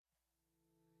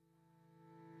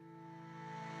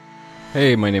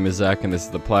Hey, my name is Zach, and this is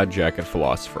the Plaid Jacket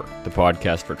Philosopher, the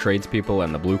podcast for tradespeople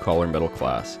and the blue-collar middle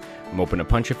class. I'm hoping to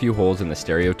punch a few holes in the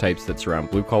stereotypes that surround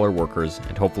blue-collar workers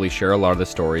and hopefully share a lot of the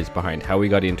stories behind how we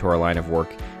got into our line of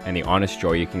work and the honest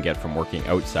joy you can get from working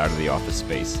outside of the office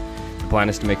space. The plan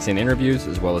is to mix in interviews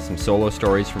as well as some solo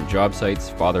stories from job sites,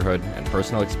 fatherhood, and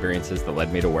personal experiences that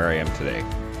led me to where I am today.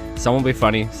 Some will be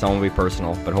funny, some will be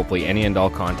personal, but hopefully any and all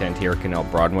content here can help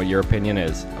broaden what your opinion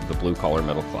is of the blue-collar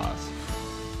middle class.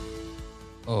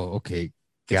 Oh, okay.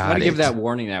 I want to give that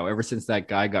warning now, ever since that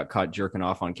guy got caught jerking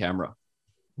off on camera.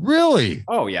 Really?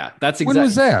 Oh, yeah. That's exactly. When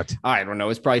was that? I don't know. It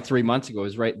was probably 3 months ago. It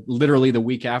was right literally the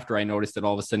week after I noticed that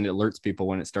all of a sudden it alerts people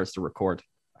when it starts to record.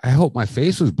 I hope my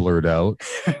face was blurred out.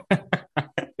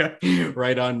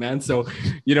 Right on, man. So,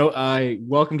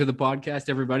 welcome to the podcast,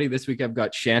 everybody. This week I've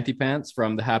got Shanty Pants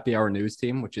from the Happy Hour News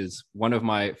Team, which is one of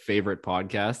my favorite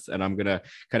podcasts. And I'm going to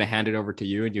kind of hand it over to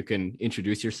you and you can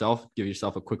introduce yourself, give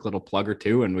yourself a quick little plug or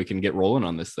two, and we can get rolling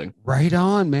on this thing. Right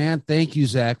on, man. Thank you,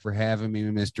 Zach, for having me,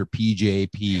 Mr.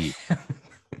 PJP.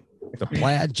 The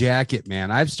Plaid Jacket,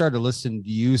 man. I've started listening to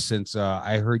you since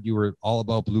I heard you were all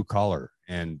about blue collar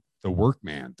and the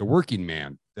working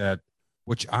man,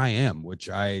 which I am, which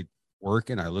I work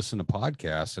and I listen to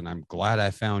podcasts, and I'm glad I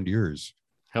found yours.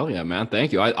 Hell yeah, man.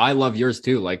 Thank you. I love yours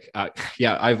too. Like,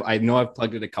 I know I've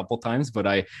plugged it a couple times, but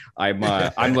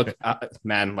I'm looking,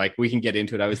 man, like we can get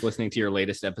into it. I was listening to your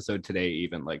latest episode today,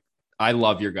 even like, I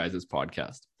love your guys'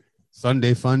 podcast.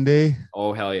 Sunday Fun Day.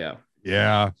 Oh, hell yeah.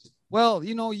 Yeah. Well,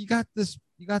 you got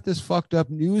this fucked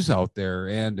up news out there,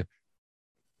 and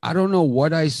I don't know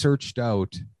what I searched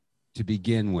out to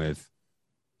begin with,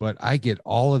 but I get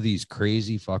all of these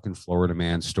crazy fucking Florida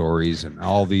man stories and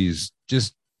all these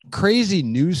just crazy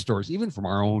news stories, even from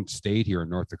our own state here in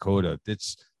North Dakota.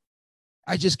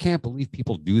 I just can't believe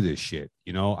people do this shit.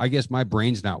 I guess my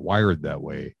brain's not wired that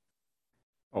way.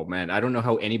 Oh man, I don't know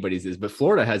how anybody's is, but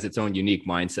Florida has its own unique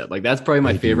mindset. Like that's probably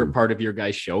my favorite part of your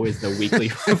guys' show is the weekly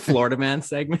Florida man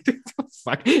segment.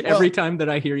 Fuck. Every time that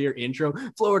I hear your intro,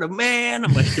 Florida man,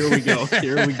 I'm like, here we go.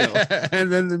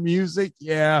 And then the music,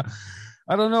 yeah.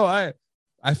 I don't know.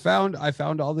 I found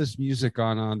all this music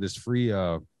on this free,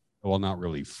 well, not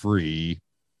really free,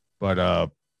 but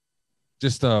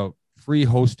just a free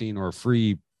hosting or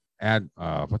free ad.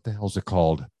 What the hell's it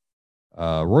called?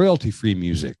 Royalty free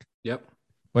music. Yep.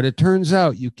 But it turns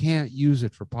out you can't use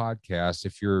it for podcasts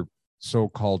if you're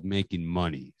so-called making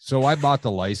money. So I bought the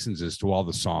licenses to all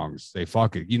the songs. They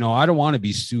fuck it. I don't want to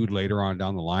be sued later on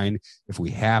down the line if we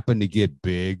happen to get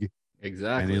big.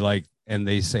 Exactly. And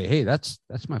they say, hey, that's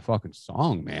my fucking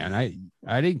song, man.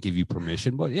 I didn't give you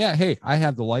permission, but yeah, hey, I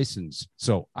have the license,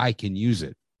 so I can use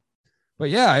it. But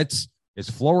yeah, it's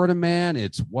Florida man.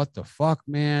 It's what the fuck,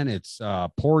 man. It's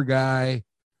poor guy.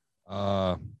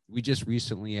 We just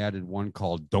recently added one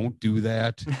called Don't Do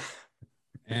That.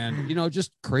 And,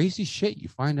 just crazy shit you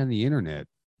find on the internet.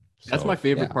 That's my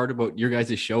favorite part about your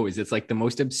guys' show is it's like the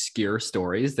most obscure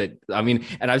stories and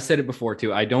I've said it before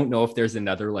too. I don't know if there's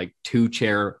another like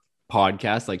two-host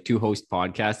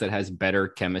podcast that has better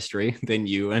chemistry than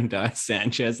you and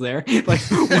Sanchez there. Like,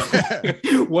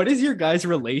 what is your guys'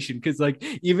 relation? Because like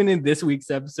even in this week's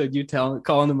episode,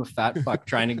 calling him a fat fuck,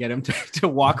 trying to get him to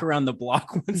walk around the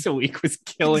block once a week was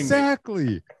killing me.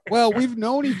 Exactly. Well, we've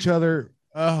known each other.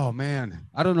 Oh man,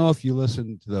 I don't know if you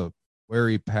listened to the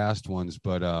very past ones,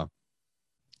 but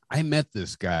I met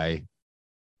this guy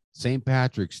St.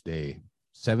 Patrick's Day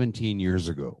 17 years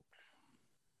ago.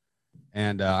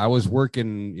 And I was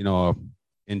working,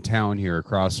 in town here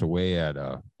across the way at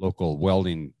a local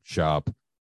welding shop.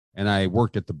 And I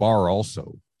worked at the bar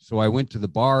also. So I went to the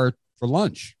bar for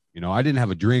lunch. I didn't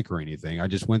have a drink or anything. I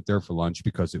just went there for lunch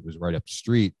because it was right up the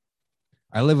street.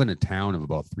 I live in a town of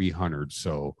about 300.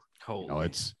 So,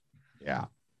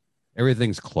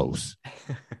 everything's close.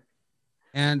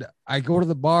 And I go to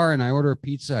the bar and I order a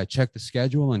pizza. I check the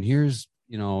schedule. And here's,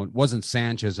 it wasn't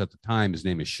Sanchez at the time. His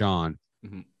name is Sean.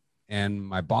 Mm-hmm. And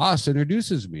my boss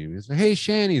introduces me. He says, hey,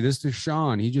 Shanty, this is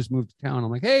Sean. He just moved to town.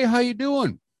 I'm like, hey, how you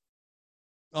doing?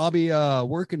 I'll be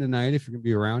working tonight if you're going to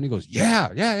be around. He goes,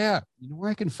 yeah. You know where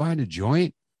I can find a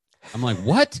joint? I'm like,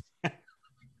 what?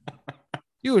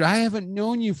 Dude, I haven't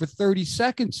known you for 30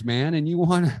 seconds, man. And you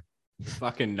want to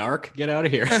fucking narc? Get out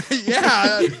of here.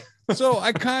 Yeah. So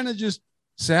I kind of just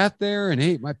sat there and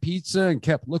ate my pizza and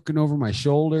kept looking over my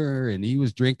shoulder. And he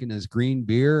was drinking his green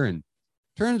beer. And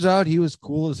turns out he was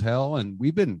cool as hell, and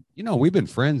we've been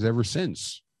friends ever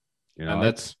since.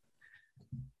 And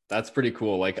that's pretty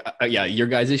cool. Like, your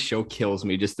guys' show kills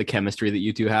me. Just the chemistry that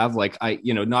you two have. Like,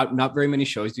 not very many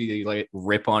shows do you like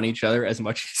rip on each other as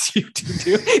much as you two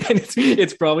do, and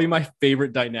it's probably my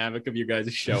favorite dynamic of your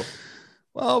guys' show.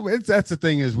 Well, that's the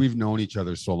thing is we've known each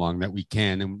other so long that we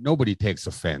can, and nobody takes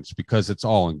offense because it's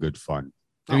all in good fun.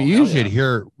 I mean, you should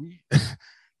hear,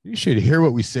 you should hear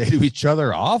what we say to each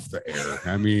other off the air.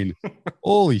 I mean,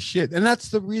 holy shit. And that's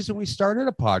the reason we started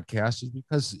a podcast is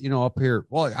because, you know, up here,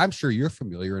 well, I'm sure you're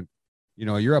familiar and, you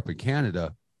know, you're up in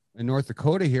Canada, in North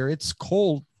Dakota here. It's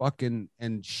cold fucking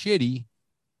and shitty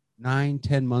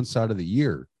 9-10 months out of the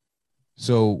year.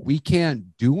 So we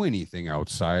can't do anything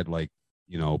outside like,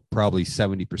 you know, probably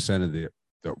 70% of the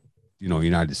you know,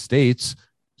 United States.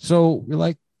 So we're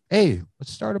like, hey,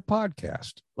 let's start a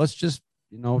podcast. Let's just,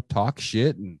 you know, talk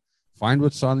shit and find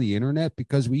what's on the internet,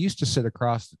 because we used to sit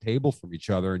across the table from each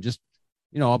other and just,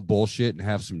 you know, bullshit and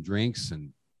have some drinks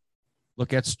and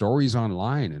look at stories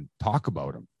online and talk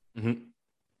about them. Mm-hmm.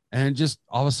 And just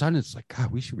all of a sudden it's like,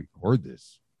 God, we should record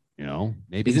this. You know,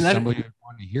 maybe somebody would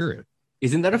want to hear it.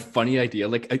 Isn't that a funny idea?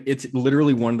 Like, it's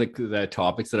literally one of the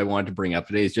topics that I wanted to bring up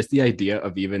today is just the idea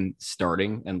of even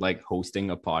starting and like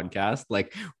hosting a podcast.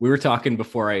 Like we were talking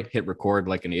before I hit record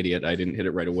like an idiot. I didn't hit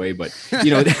it right away, but you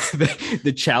know,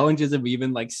 the challenges of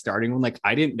even like starting one, like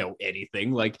I didn't know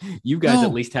anything. Like you guys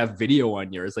at least have video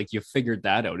on yours. Like you figured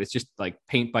that out. It's just like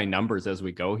paint by numbers as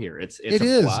we go here. It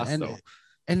is blast, though.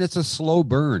 And it's a slow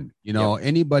burn, you know,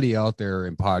 anybody out there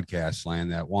in podcast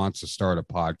land that wants to start a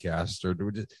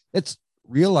podcast it's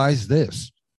realize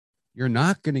this, you're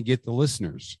not going to get the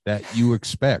listeners that you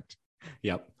expect.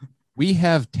 Yep. We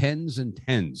have tens and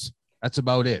tens. That's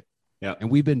about it. Yeah. And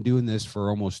we've been doing this for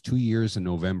almost 2 years in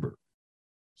November.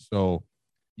 So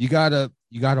you gotta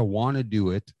want to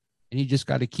do it, and you just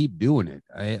got to keep doing it.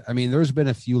 I mean, there's been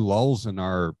a few lulls in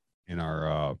our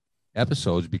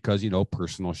episodes because, you know,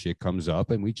 personal shit comes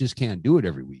up and we just can't do it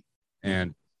every week.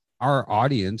 And our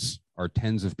audience are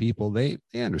tens of people. They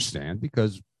understand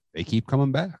because they keep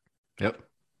coming back. Yep.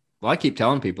 Well, I keep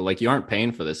telling people, like, you aren't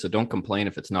paying for this, so don't complain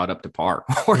if it's not up to par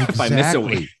or if I miss a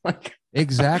week.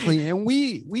 Exactly. And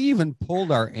we even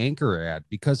pulled our Anchor ad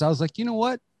because I was like, you know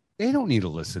what? They don't need to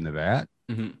listen to that.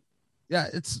 Mm-hmm. Yeah,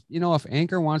 it's, you know, if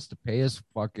Anchor wants to pay us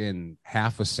fucking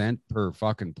half a cent per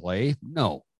fucking play,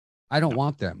 no, I don't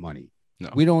want that money. No,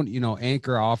 we don't, you know,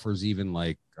 Anchor offers even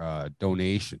like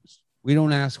donations. We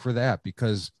don't ask for that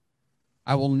because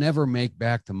I will never make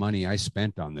back the money I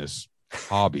spent on this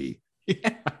hobby.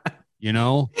 Yeah. You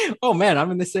know? Oh man, I'm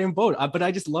in the same boat, but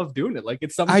I just love doing it. Like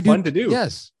it's something fun to do.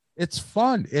 Yes, it's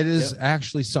fun. It is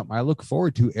actually something I look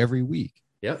forward to every week.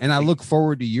 Yeah. And I look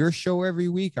forward to your show every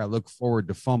week. I look forward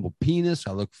to Fumble Penis.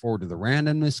 I look forward to the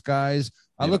randomness guys.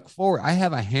 I look forward. I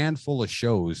have a handful of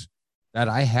shows that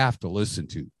I have to listen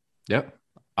to. Yep.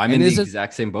 I'm in the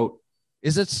exact same boat.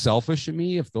 Is it selfish of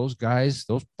me if those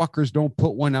fuckers don't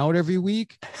put one out every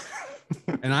week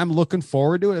and I'm looking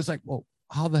forward to it? It's like, well,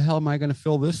 how the hell am I going to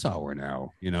fill this hour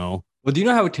now? You know? Well, do you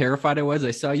know how terrified I was?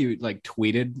 I saw you like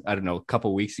tweeted, I don't know, a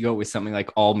couple of weeks ago with something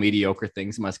like all mediocre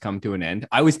things must come to an end.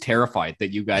 I was terrified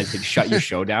that you guys had shut your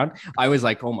show down. I was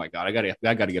like, oh my God, I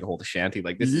gotta get a hold of Shanty.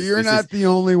 Like You're not the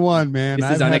only one, man.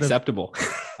 This is unacceptable.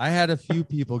 I had a few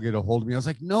people get a hold of me. I was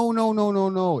like,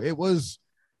 no. It was,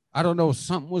 I don't know,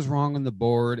 something was wrong on the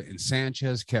board and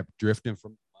Sanchez kept drifting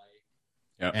from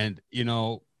the mic. And, you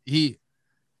know,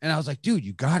 and I was like, dude,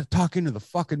 you got to talk into the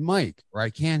fucking mic or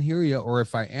I can't hear you. Or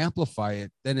if I amplify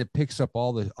it, then it picks up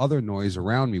all the other noise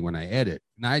around me when I edit.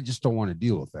 And I just don't want to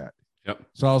deal with that. Yep.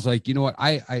 So I was like, you know what?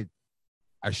 I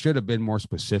should have been more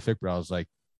specific, but I was like,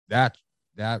 that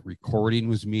recording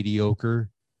was mediocre.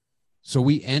 So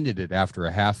we ended it after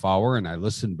a half hour and I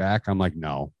listened back. I'm like,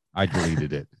 no, I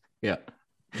deleted it. Yeah.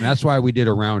 And that's why we did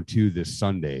a round 2 this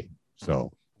Sunday.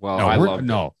 So, well,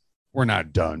 we're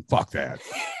not done. Fuck that.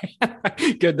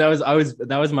 Good. That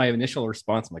was my initial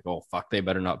response. I'm like, oh fuck, they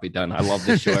better not be done. I love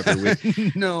this show every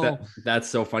week. No, that's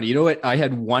so funny. You know what? I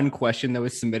had one question that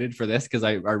was submitted for this because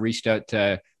I reached out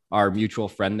to our mutual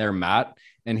friend there, Matt,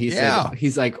 and he said,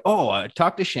 he's like, oh,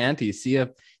 talk to Shanty, see if,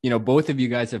 you know, both of you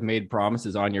guys have made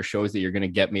promises on your shows that you're going to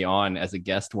get me on as a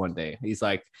guest one day. He's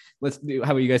like, how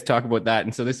about you guys talk about that?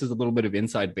 And so this is a little bit of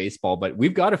inside baseball, but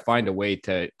we've got to find a way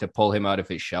to pull him out of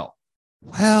his shell.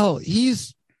 Well,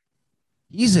 he's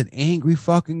an angry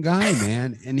fucking guy,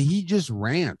 man. And he just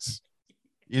rants,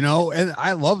 you know, and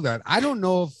I love that. I don't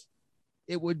know if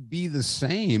it would be the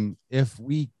same if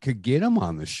we could get him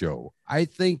on the show. I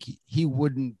think he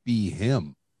wouldn't be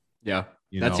him. Yeah.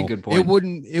 That's a good point.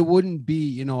 It wouldn't be,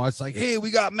 you know, it's like, hey,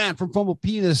 we got Matt from Fumble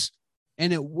Penis,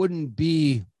 and it wouldn't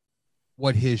be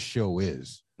what his show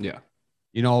is. Yeah.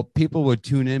 You know, people would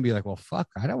tune in and be like, well, fuck,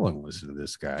 I don't want to listen to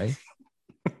this guy.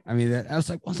 I mean, I was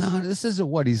like, well, no, this isn't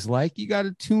what he's like. You got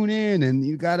to tune in and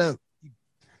you got to.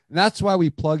 That's why we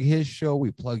plug his show.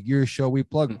 We plug your show. We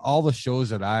plug all the shows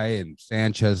that I and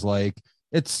Sanchez like.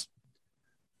 that's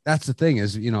the thing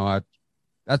is,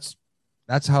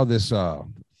 that's how this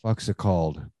fuck's it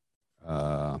called?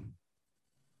 God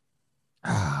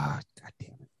damn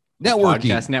it. Networking.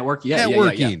 Podcast network. Yeah.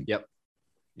 Networking. Yep.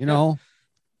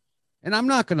 And I'm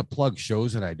not going to plug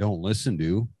shows that I don't listen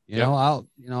to.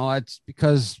 It's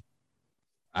because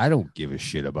I don't give a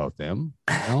shit about them.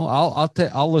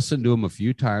 I'll listen to them a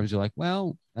few times. You're like,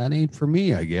 well, that ain't for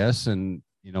me, I guess. And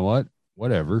you know what?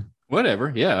 Whatever.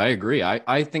 Yeah, I agree.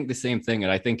 I think the same thing.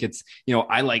 And I think it's,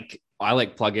 I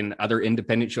like plugging other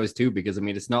independent shows too, because I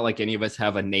mean, it's not like any of us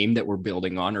have a name that we're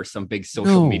building on or some big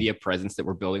social media presence that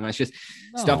we're building on. It's just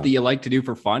stuff that you like to do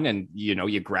for fun. And,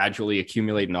 you gradually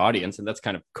accumulate an audience, and that's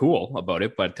kind of cool about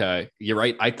it. But you're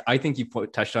right. I think you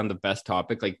touched on the best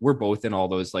topic. Like, we're both in all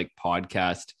those like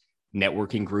podcast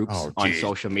networking groups on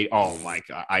social media. Oh my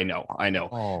God. I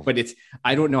know. But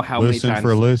I don't know how many times.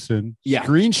 Listen. Yeah.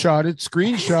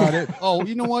 Screenshot it. Oh,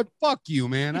 you know what? Fuck you,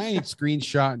 man. I ain't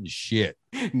screenshotting shit.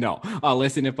 No, I'll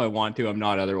listen if I want to. I'm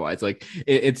not otherwise. Like,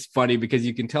 it's funny because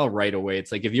you can tell right away.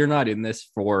 It's like, if you're not in this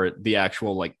for the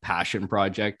actual like passion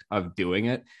project of doing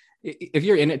it, if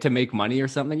you're in it to make money or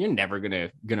something, you're never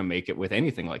gonna make it with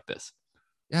anything like this.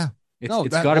 Yeah. It's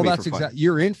got to be. That's exactly.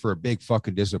 You're in for a big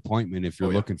fucking disappointment if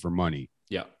you're looking for money.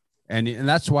 Yeah, and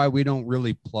that's why we don't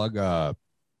really plug the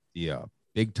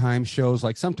big time shows.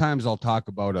 Like, sometimes I'll talk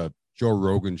about a Joe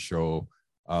Rogan show,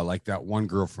 like that one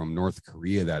girl from North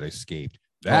Korea that escaped.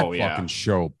 That fucking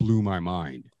show blew my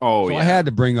mind. So I had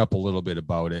to bring up a little bit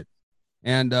about it.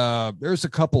 And there's a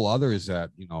couple others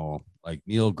that like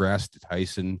Neil deGrasse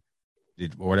Tyson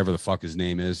did, whatever the fuck his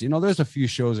name is. There's a few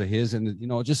shows of his, and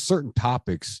just certain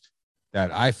topics that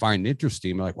I find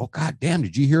interesting. I'm like, well, God damn,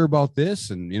 did you hear about this?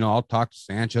 And, I'll talk to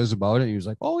Sanchez about it. And he was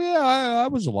like, oh yeah, I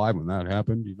was alive when that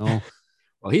happened, Well,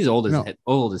 he's old as dirt.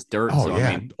 Oh, so, yeah,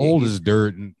 I mean, old as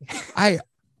dirt. And I,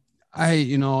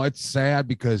 it's sad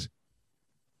because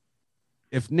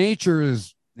if nature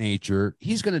is nature,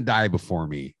 he's going to die before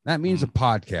me. That means a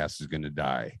podcast is going to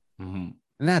die. Mm-hmm.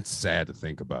 And that's sad to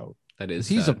think about. That is.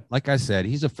 He's like I said,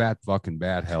 he's a fat fucking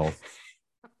bad health.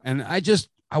 And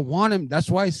I want him. That's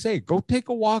why I say, go take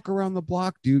a walk around the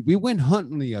block, dude. We went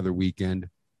hunting the other weekend,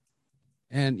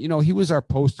 and he was our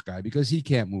post guy because he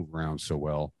can't move around so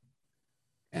well,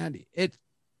 and it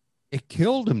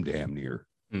killed him damn near.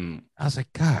 I was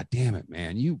like, God damn it,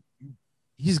 man!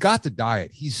 He's got the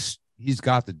diet. He's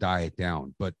got the diet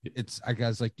down, but I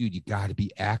was like, dude, you got to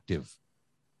be active.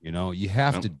 You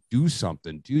have to do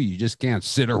something too. You just can't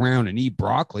sit around and eat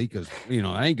broccoli because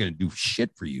I ain't gonna do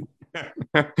shit for you.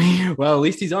 Well, at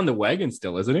least he's on the wagon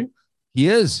still, isn't he? He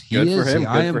is. He is. For him.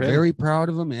 I am very proud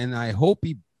of him, and I hope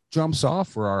he jumps off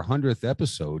for our 100th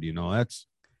episode. That's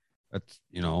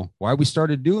why we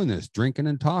started doing this, drinking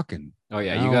and talking. Oh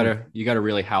yeah, you gotta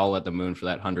really howl at the moon for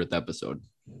that 100th episode.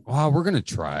 Wow, we're gonna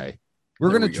try.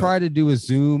 We're gonna try to do a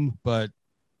Zoom, but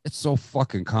it's so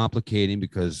fucking complicating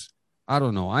because I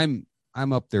don't know. I'm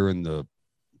up there in the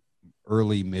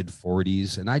early mid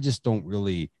 40s, and I just don't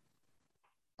really.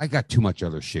 I got too much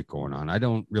other shit going on. I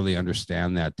don't really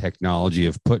understand that technology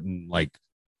of putting like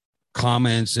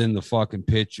comments in the fucking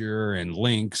picture and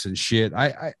links and shit.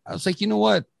 I was like, you know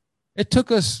what? It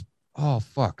took us. Oh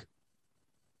fuck.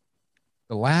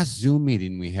 The last Zoom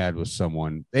meeting we had with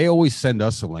someone, they always send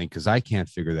us a link because I can't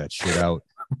figure that shit out.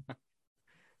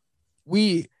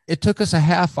 It took us a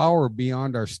half hour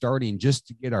beyond our starting just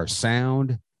to get our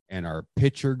sound and our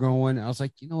picture going. I was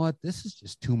like, you know what? This is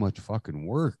just too much fucking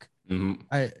work. Mm-hmm.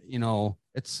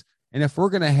 And if we're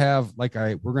going to have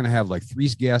like 3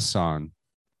 guests on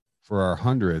for our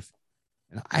 100th,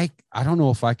 and I don't know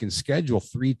if I can schedule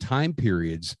 3 time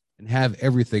periods and have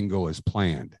everything go as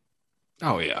planned.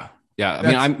 Oh yeah. Yeah.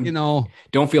 I mean,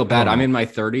 don't feel bad. I'm in my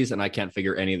 30s and I can't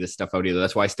figure any of this stuff out either.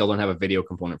 That's why I still don't have a video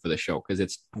component for the show, because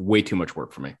it's way too much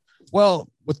work for me. Well,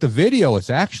 with the video, it's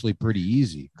actually pretty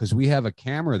easy because we have a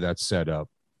camera that's set up,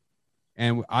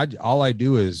 and all I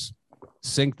do is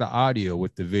sync the audio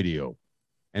with the video.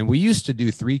 And we used to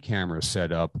do 3 cameras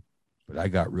set up, but I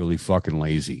got really fucking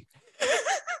lazy.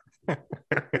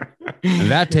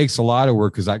 And that takes a lot of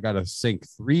work because I got to sync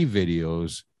 3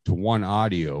 videos to 1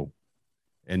 audio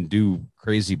and do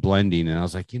crazy blending. And I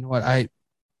was like, you know what? I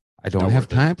don't have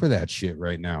time for that shit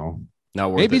right now.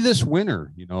 Maybe this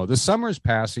winter, the summer's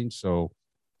passing. So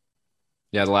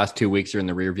yeah, the last 2 weeks are in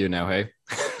the rear view now. Hey,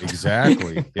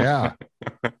 exactly. Yeah.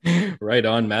 Right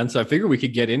on, man. So I figured we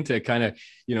could get into kind of,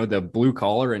 the blue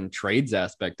collar and trades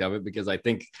aspect of it, because I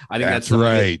think that's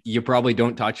right. You probably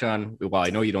don't touch on. Well, I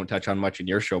know you don't touch on much in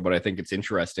your show, but I think it's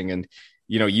interesting. And,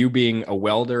 you being a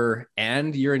welder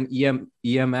and you're an EMS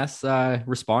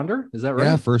responder. Is that right?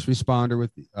 Yeah, first responder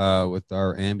with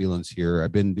our ambulance here.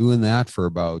 I've been doing that for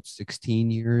about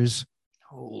 16 years.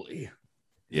 Holy.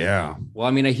 Yeah. Well,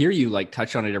 I mean, I hear you like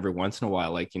touch on it every once in a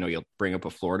while. Like, you'll bring up a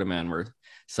Florida man where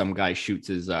some guy shoots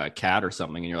his cat or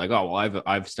something, and you're like, oh, well,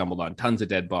 I've stumbled on tons of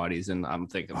dead bodies, and I'm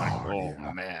thinking like, oh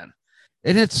yeah. man.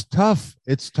 And it's tough.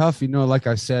 It's tough. Like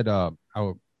I said, I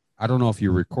don't know if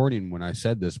you're recording when I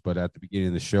said this, but at the beginning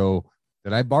of the show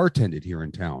that I bartended here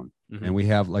in town, and we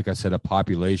have, like I said, a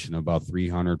population of about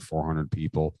 300, 400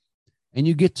 people, and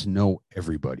you get to know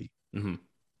everybody.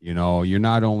 You're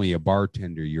not only a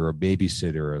bartender, you're a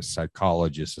babysitter, a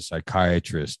psychologist, a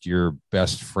psychiatrist, your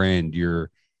best friend, you're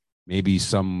maybe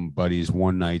somebody's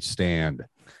one night stand.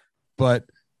 But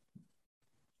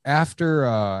after,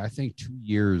 I think 2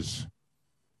 years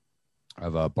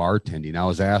of bartending, I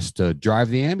was asked to drive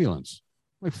the ambulance.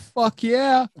 I'm like, fuck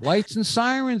yeah, lights and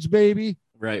sirens, baby.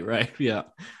 Right. Yeah.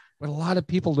 But a lot of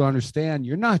people don't understand,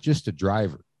 you're not just a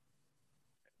driver.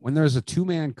 When there's a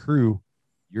 2-man crew,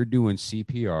 you're doing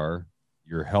CPR,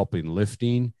 you're helping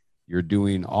lifting, you're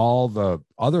doing all the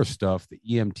other stuff the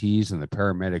EMTs and the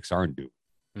paramedics aren't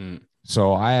doing.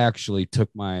 So I actually took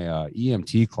my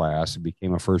EMT class and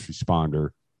became a first responder.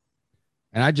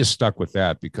 And I just stuck with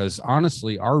that because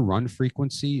honestly, our run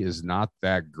frequency is not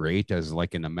that great as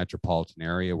like in a metropolitan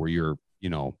area where you're,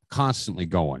 constantly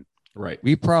going. Right.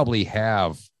 We probably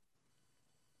have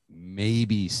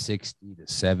maybe 60 to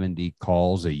 70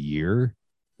 calls a year.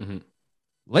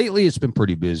 Lately, it's been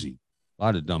pretty busy. A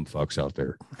lot of dumb fucks out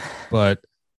there. But,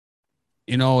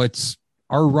 it's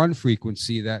our run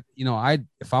frequency that,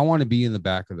 if I want to be in the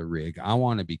back of the rig, I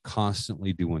want to be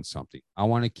constantly doing something. I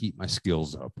want to keep my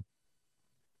skills up.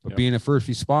 But being a first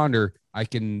responder,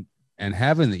 and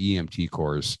having the EMT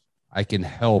course, I can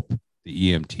help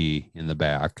the EMT in the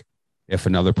back if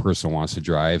another person wants to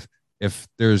drive. If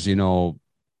there's,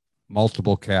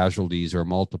 multiple casualties or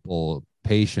multiple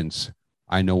patients,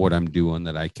 I know what I'm doing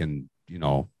that I can,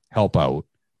 help out.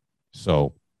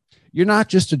 So you're not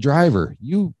just a driver.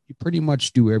 You pretty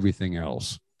much do everything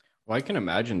else. Well, I can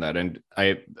imagine that. And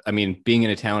I mean, being in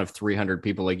a town of 300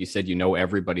 people, like you said,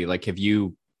 everybody. Like, have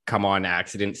you come on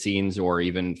accident scenes or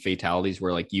even fatalities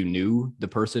where like you knew the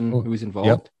person who was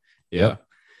involved? Yep.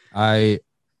 I've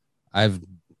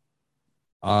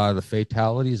the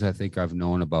fatalities, I think I've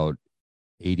known about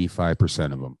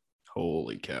 85% of them.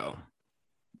 Holy cow.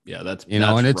 Yeah, that's and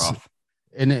rough.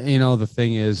 And the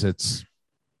thing is, it's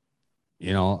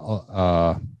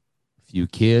a few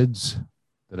kids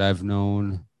that I've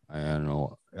known, I don't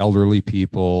know, elderly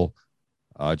people,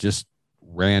 just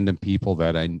random people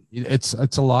that it's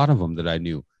a lot of them that I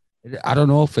knew. I don't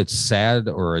know if it's sad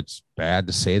or it's bad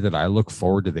to say that I look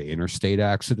forward to the interstate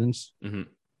accidents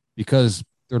because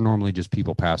they're normally just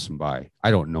people passing by.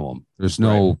 I don't know them. There's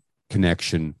no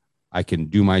connection. I can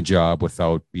do my job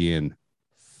without being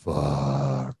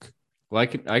fuck. Well,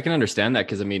 I can understand that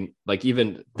because I mean, like,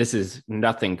 even this is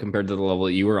nothing compared to the level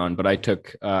that you were on, but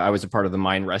I was a part of the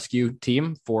mine rescue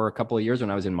team for a couple of years when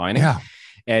I was in mining. Yeah.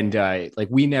 And like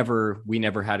we never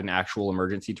had an actual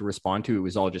emergency to respond to. It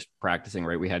was all just practicing,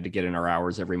 right? We had to get in our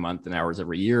hours every month and hours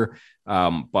every year.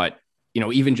 But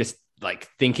even just like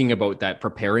thinking about that,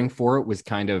 preparing for it was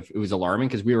alarming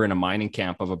because we were in a mining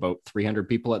camp of about 300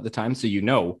 people at the time. So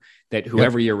that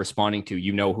whoever you're responding to,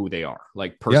 who they are,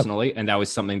 like personally. Yep. And that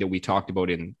was something that we talked about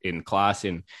in class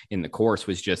in the course,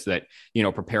 was just that,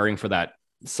 preparing for that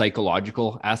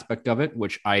psychological aspect of it,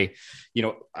 which I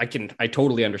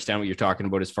totally understand what you're talking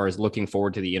about as far as looking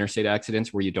forward to the interstate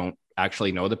accidents where you don't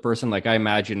actually know the person. Like, I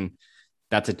imagine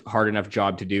that's a hard enough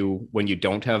job to do when you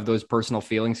don't have those personal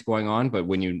feelings going on, but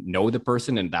when you know the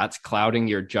person and that's clouding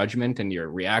your judgment and your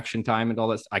reaction time and all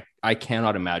this, I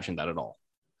cannot imagine that at all.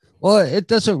 Well, it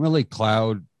doesn't really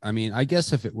cloud. I mean, I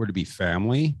guess if it were to be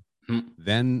family,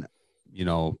 then,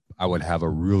 I would have a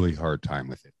really hard time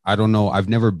with it. I don't know. I've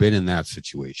never been in that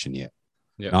situation yet.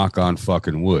 Yep. Knock on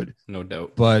fucking wood. No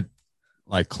doubt. But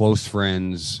like close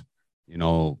friends,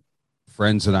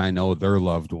 friends that I know, their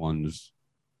loved ones,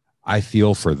 I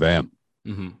feel for them,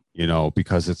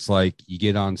 because it's like you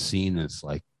get on scene and it's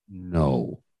like,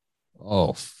 no,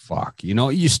 oh, fuck.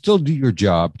 You still do your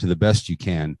job to the best you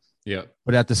can. Yeah.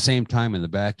 But at the same time, in the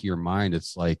back of your mind,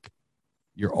 it's like,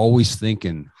 you're always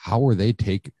thinking, how are they're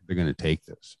going to take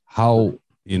this? How,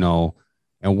 and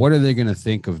what are they going to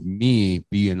think of me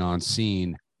being on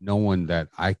scene, knowing that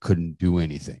I couldn't do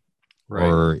anything, right?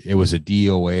 Or it was a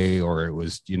DOA, or it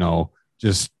was,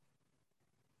 just,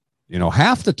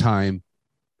 half the time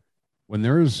when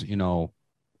there's, an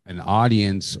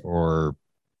audience, or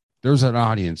there's an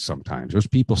audience, sometimes there's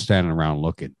people standing around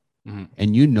looking.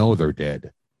 and you know they're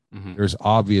dead. Mm-hmm. There's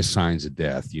obvious signs of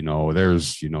death.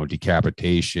 There's,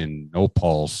 decapitation, no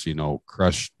pulse,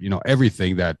 crushed,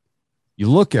 everything that you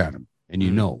look at them and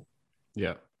you know.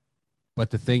 Yeah. But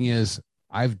the thing is,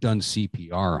 I've done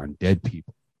CPR on dead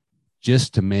people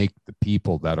just to make the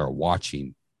people that are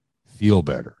watching feel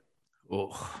better.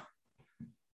 Oh,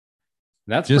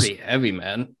 that's pretty heavy,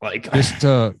 man. Like, just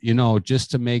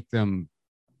to make them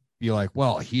be like,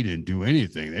 well, he didn't do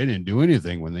anything. They didn't do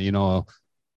anything when they,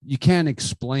 you can't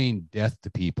explain death to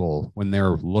people when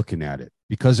they're looking at it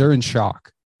because they're in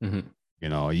shock.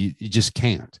 You just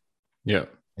can't. Yeah.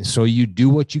 And so you do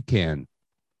what you can.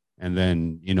 And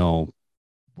then,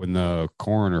 when the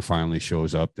coroner finally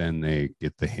shows up, then they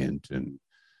get the hint. And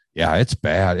yeah, it's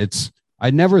bad. I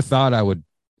never thought I would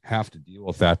have to deal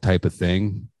with that type of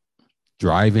thing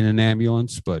driving an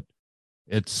ambulance, but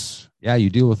you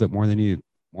deal with it more than you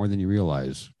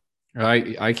realize.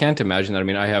 I can't imagine that. I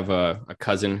mean, I have a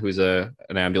cousin who's an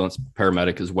ambulance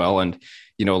paramedic as well. And,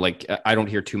 like I don't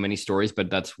hear too many stories,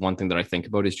 but that's one thing that I think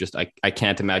about is just, I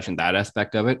can't imagine that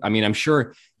aspect of it. I mean, I'm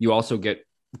sure you also get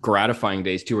gratifying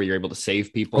days too, where you're able to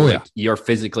save people. Like you're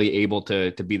physically able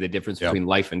to be the difference between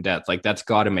life and death. Like that's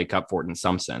got to make up for it in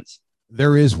some sense.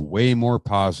 There is way more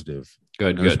positive.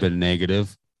 There's been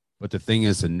negative, but the thing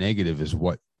is, the negative is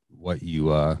what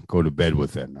you go to bed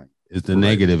with at night. Is the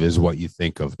negative is what you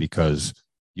think of because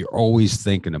you're always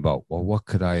thinking about, well, what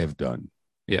could I have done?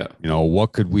 Yeah.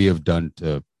 What could we have done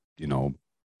to,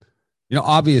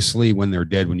 obviously when they're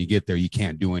dead, when you get there, you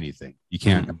can't do anything. You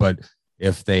can't, but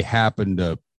if they happen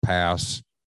to pass,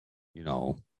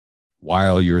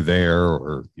 while you're there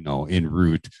or, en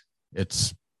route,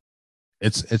 it's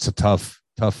a tough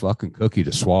fucking cookie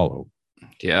to swallow.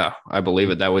 Yeah, I believe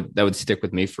it. That would stick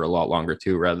with me for a lot longer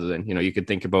too, rather than, you could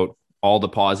think about all the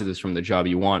positives from the job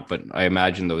you want, but I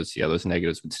imagine those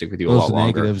negatives would stick with you a lot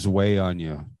longer. Those negatives weigh on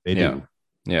you. They do.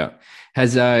 Yeah.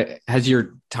 Has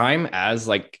your time as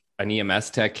like an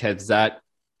EMS tech, has that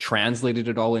translated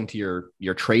it all into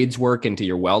your trades work, into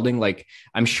your welding? Like,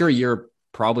 I'm sure you're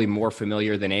probably more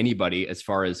familiar than anybody as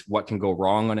far as what can go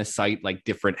wrong on a site, like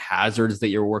different hazards that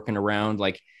you're working around.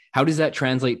 Like, how does that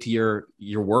translate to your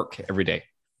work every day?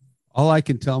 All I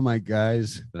can tell my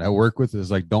guys that I work with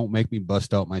is like, don't make me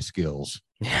bust out my skills.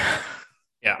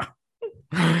 Yeah.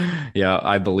 Yeah,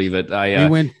 I believe it.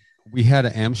 We had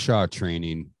an MSHA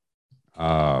training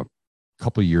a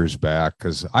couple of years back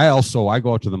because I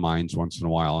go out to the mines once in a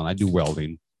while and I do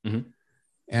welding.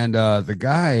 And the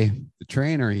guy, the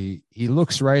trainer, he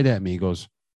looks right at me. He goes,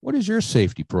 "What is your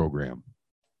safety program?"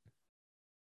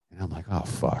 And I'm like, "Oh,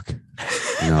 fuck."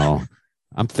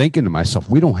 I'm thinking to myself,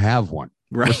 we don't have one.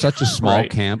 Right. We're such a small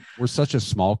camp. We're such a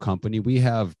small company. We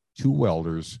have 2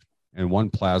 welders and 1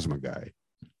 plasma guy.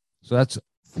 So that's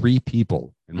 3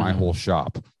 people in my whole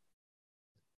shop.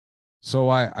 So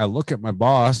I look at my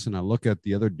boss and I look at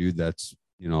the other dude that's,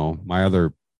 my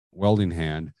other welding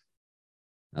hand.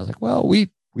 I was like, well, we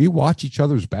watch each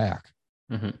other's back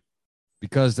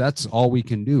because that's all we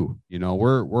can do.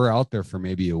 We're out there for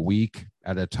maybe a week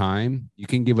at a time. You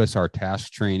can give us our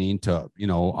task training to,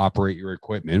 operate your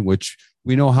equipment, which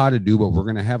we know how to do, but we're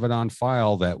going to have it on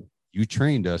file that you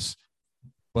trained us.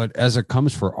 But as it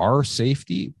comes for our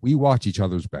safety, we watch each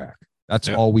other's back. That's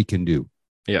all we can do.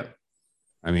 Yeah.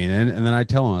 I mean, and then I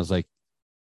tell him, I was like,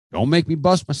 don't make me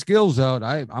bust my skills out.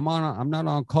 I'm not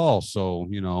on call. So,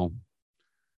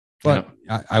 but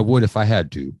I would if I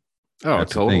had to. Oh,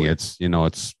 that's totally. It's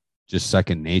just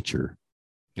second nature.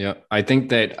 Yeah. I think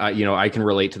that, I can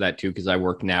relate to that too, because I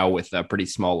work now with a pretty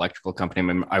small electrical company.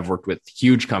 I mean, I've worked with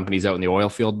huge companies out in the oil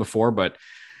field before, but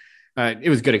it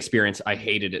was a good experience. I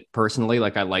hated it personally.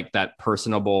 Like I like that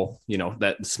personable,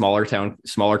 that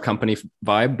smaller company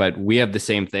vibe, but we have the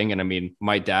same thing. And I mean,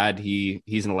 my dad,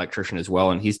 he's an electrician as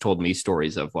well. And he's told me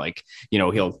stories of like,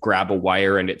 he'll grab a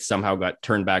wire and it somehow got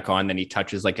turned back on. Then he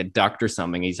touches like a duct or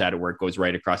something. He's had it where it goes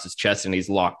right across his chest and he's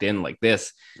locked in like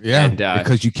this. Yeah. And,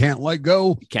 because you can't let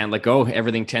go. You can't let go.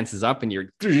 Everything tenses up and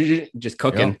you're just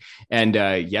cooking. Yep.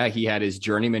 And he had his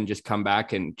journeyman just come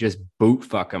back and just boot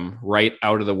fuck him right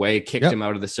out of the way. Kicked him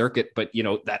out of the circuit, but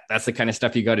that's the kind of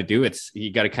stuff you got to do.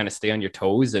 You got to kind of stay on your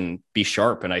toes and be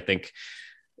sharp. And I think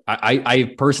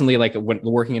I personally, like when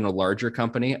working in a larger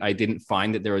company, I didn't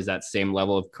find that there was that same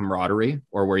level of camaraderie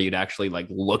or where you'd actually like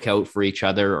look out for each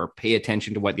other or pay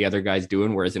attention to what the other guy's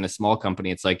doing. Whereas in a small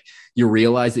company, it's like you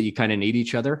realize that you kind of need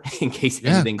each other in case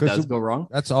anything does go wrong.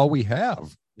 That's all we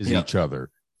have is each other.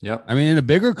 Yeah. I mean, in a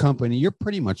bigger company, you're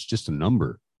pretty much just a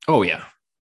number. Oh yeah.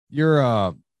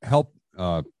 You're help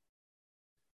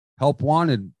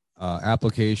wanted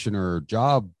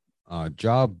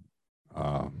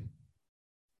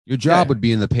Your job would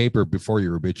be in the paper before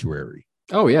your obituary.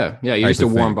 Oh yeah. Yeah. You're just a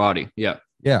warm body. Yeah.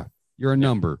 Yeah. You're a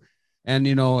number. And,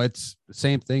 it's the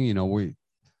same thing.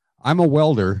 I'm a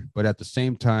welder, but at the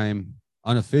same time,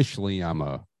 unofficially, I'm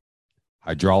a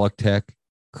hydraulic tech,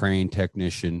 crane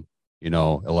technician,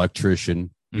 electrician,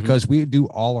 because we do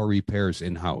all our repairs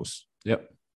in-house.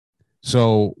 Yep.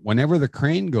 So whenever the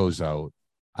crane goes out,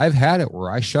 I've had it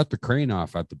where I shut the crane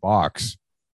off at the box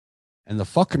and the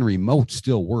fucking remote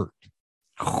still worked.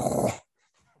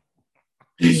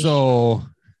 So,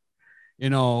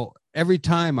 every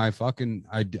time I've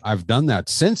done that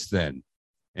since then.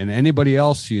 And anybody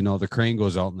else, the crane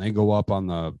goes out and they go up on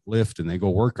the lift and they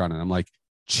go work on it. I'm like,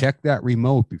 check that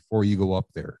remote before you go up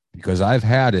there, because I've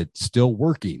had it still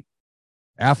working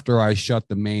after I shut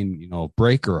the main,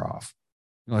 breaker off.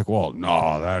 You're like, well,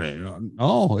 no, that ain't,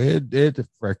 no, it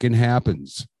freaking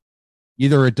happens.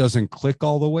 Either it doesn't click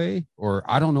all the way, or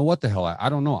I don't know what the hell. I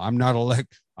don't know. I'm not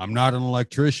an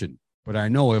electrician, but I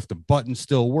know if the button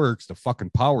still works, the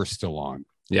fucking power's still on.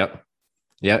 Yep.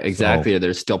 Yeah, exactly. So,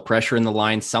 there's still pressure in the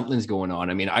line. Something's going on.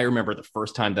 I mean, I remember the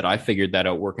first time that I figured that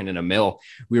out working in a mill,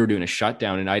 we were doing a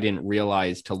shutdown and I didn't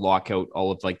realize to lock out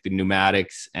all of like the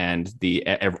pneumatics and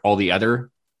all the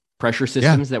other pressure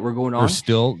systems that were going on.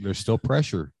 There's still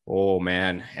pressure. Oh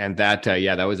man. And that,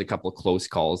 that was a couple of close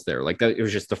calls there. Like that, it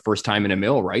was just the first time in a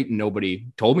mill, right? And nobody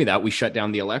told me that. We shut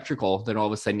down the electrical. Then all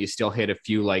of a sudden you still hit a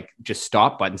few like just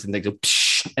stop buttons and they go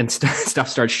and stuff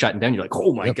starts shutting down. You're like,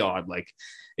 oh my God. Like,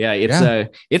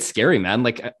 it's scary, man.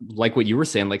 Like what you were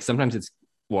saying, like sometimes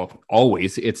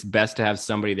always it's best to have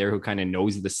somebody there who kind of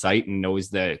knows the site and knows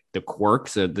the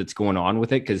quirks that's going on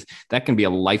with it. Cause that can be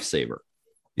a lifesaver.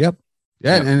 Yep.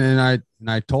 Yeah. And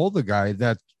I told the guy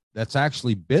that's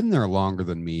actually been there longer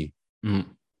than me.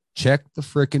 Check the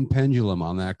freaking pendulum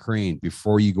on that crane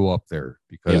before you go up there.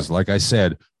 Because like I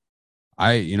said,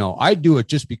 I do it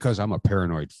just because I'm a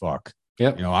paranoid fuck.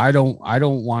 Yep. I don't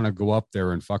want to go up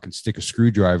there and fucking stick a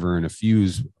screwdriver in a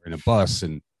fuse in a bus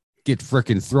and get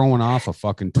freaking thrown off a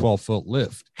fucking 12-foot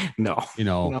lift. No.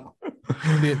 No.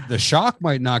 The shock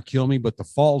might not kill me, but the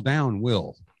fall down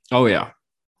will. Oh yeah.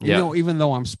 Yeah. Even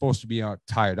though I'm supposed to be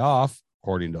tied off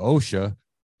according to OSHA,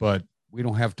 but we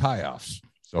don't have tie-offs.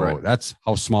 So that's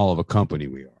how small of a company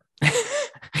we are.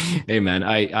 Hey man,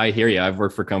 I hear you. I've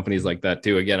worked for companies like that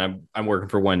too. Again, I'm working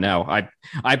for one now.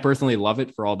 I personally love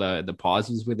it for all the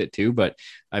positives with it too. But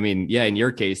I mean, yeah, in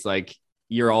your case, like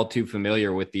you're all too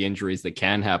familiar with the injuries that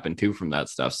can happen too from that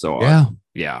stuff. So I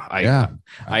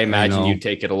imagine you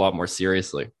take it a lot more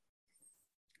seriously.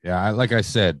 Yeah, like I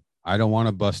said, I don't want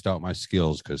to bust out my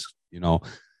skills because and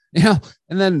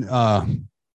then I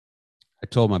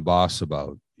told my boss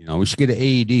about we should get an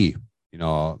AED,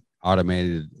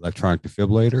 automated electronic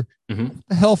defibrillator. What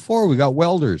the hell for? We got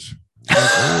welders.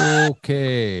 Like,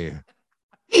 okay.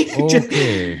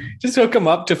 Just hook them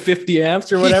up to 50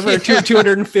 amps or whatever,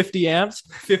 250 amps,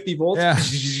 50 volts.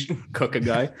 Yeah. Cook a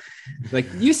guy. Like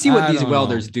you see what these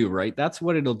welders do, right? That's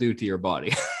what it'll do to your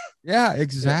body. Yeah,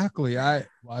 exactly. I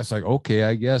was like, okay,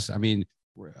 I guess. I mean,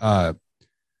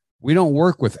 we don't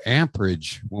work with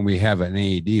amperage when we have an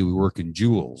AED. We work in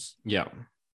joules. Yeah.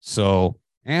 So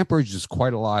amperage is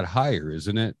quite a lot higher,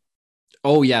 isn't it?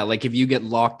 Oh yeah. Like if you get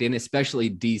locked in, especially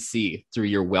DC through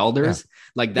your welders,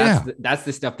 like that's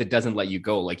the stuff that doesn't let you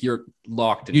go. Like you're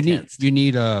locked and you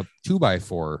need a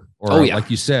 2x4 or like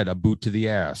you said, a boot to the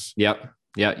ass. Yep.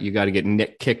 Yeah. You got to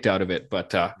get kicked out of it.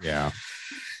 But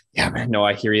yeah, man, no,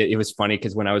 I hear you. It was funny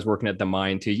because when I was working at the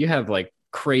mine too, you have like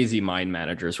crazy mine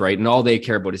managers, right? And all they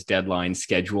care about is deadlines,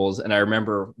 schedules. And I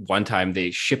remember one time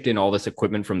they shipped in all this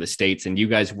equipment from the States and you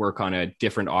guys work on a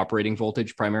different operating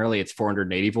voltage. Primarily it's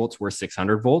 480 volts. We're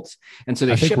 600 volts. And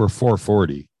so I think we're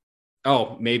 440.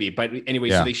 Oh, maybe. But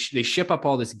anyway, so they ship up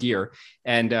all this gear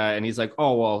and he's like,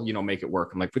 oh, well, make it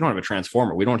work. I'm like, we don't have a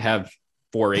transformer. We don't have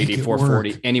 480,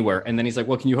 440 anywhere. And then he's like,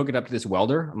 well, can you hook it up to this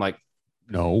welder? I'm like,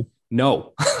 no.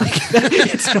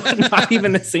 It's not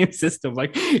even the same system.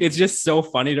 Like it's just so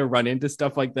funny to run into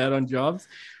stuff like that on jobs.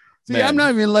 See, man. I'm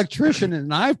not even an electrician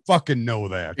and I fucking know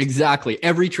that. Exactly.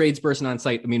 Every tradesperson on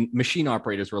site. I mean, machine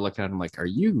operators were looking at him like, are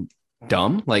you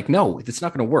dumb? Like, no, it's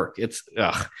not going to work. It's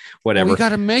whatever. Well, we got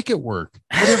to make it work.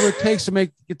 Whatever it takes to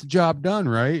get the job done.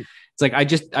 Right. It's like,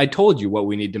 I told you what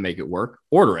we need to make it work.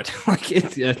 Order it. Like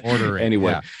order it.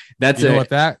 Anyway, that's what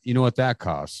that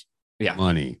costs. Yeah.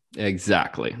 Money.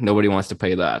 Exactly. Nobody wants to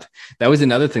pay that. That was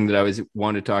another thing that I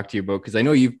wanted to talk to you about. Cause I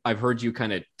know I've heard you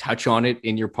kind of touch on it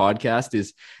in your podcast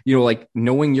is, like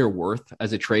knowing your worth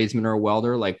as a tradesman or a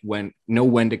welder, like when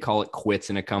to call it quits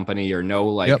in a company or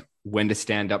when to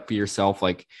stand up for yourself.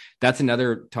 Like that's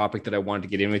another topic that I wanted to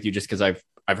get in with you just cause I've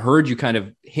I've heard you kind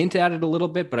of hint at it a little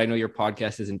bit, but I know your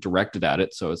podcast isn't directed at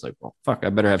it. So it's like, well, fuck, I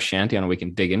better have Shanty on and we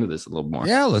can dig into this a little more.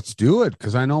 Yeah, let's do it.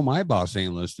 Cause I know my boss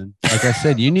ain't listening. Like I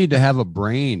said, you need to have a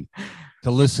brain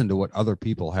to listen to what other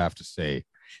people have to say.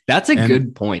 That's a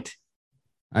good point.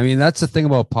 I mean, that's the thing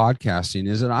about podcasting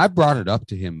is that I brought it up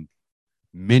to him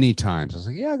many times. I was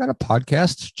like, yeah, I got a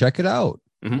podcast. Check it out.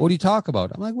 Mm-hmm. What do you talk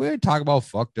about? I'm like, we talk about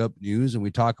fucked up news and we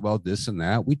talk about this and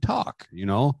that. We talk, you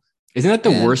know. Isn't that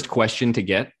the worst question to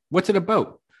get? What's it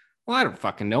about? Well, I don't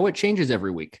fucking know. It changes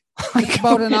every week. It's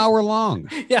about an hour long.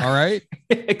 Yeah. All right.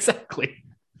 Exactly.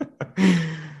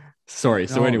 Sorry.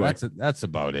 So anyway, that's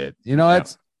about it. You know,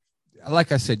 it's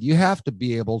like I said, you have to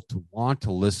be able to want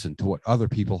to listen to what other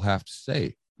people have to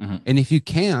say. Mm-hmm. And if you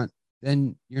can't,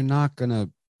 then you're not going to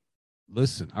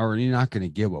listen, or you're not going to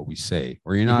get what we say,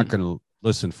 or you're not going to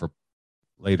listen for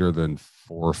later than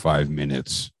 4 or 5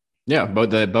 minutes. Yeah, about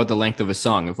the length of a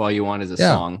song. If all you want is a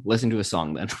song, listen to a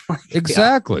song then.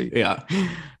 Exactly. Yeah.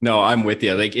 No, I'm with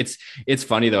you. Like it's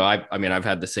funny though. I mean, I've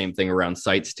had the same thing around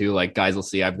sites too. Like guys will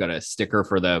see I've got a sticker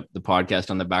for the podcast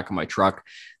on the back of my truck.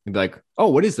 They'd be like, "Oh,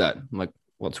 what is that?" I'm like,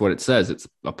 "Well, it's what it says. It's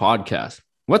a podcast."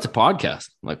 "What's a podcast?"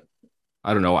 I'm like,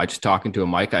 "I don't know. I just talking to a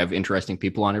mic. I have interesting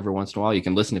people on every once in a while. You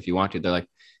can listen if you want to." They're like,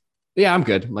 "Yeah, I'm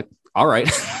good." I'm like, "All right."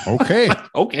 Okay.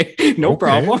 Okay. No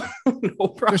problem. No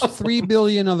problem. There's 3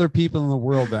 billion other people in the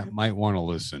world that might want to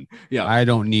listen. Yeah. I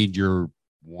don't need your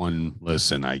one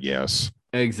listen, I guess.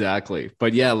 Exactly.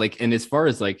 But yeah, like, and as far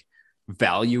as like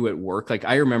value at work, like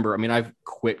I remember, I mean, I've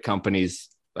quit companies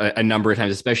a number of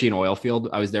times, especially in oil field.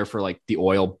 I was there for like the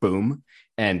oil boom.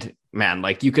 And man,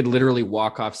 like you could literally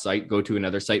walk off site, go to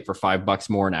another site for $5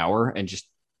 more an hour and just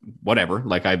whatever.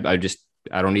 Like I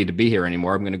don't need to be here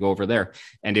anymore. I'm going to go over there.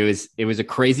 And it was a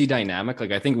crazy dynamic.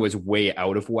 Like, I think it was way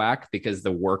out of whack because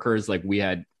the workers, like we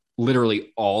had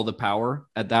literally all the power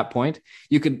at that point.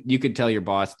 You could tell your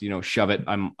boss, you know, shove it.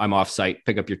 I'm off site,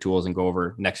 pick up your tools and go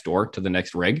over next door to the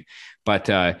next rig. But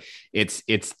it's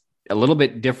a little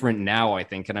bit different now, I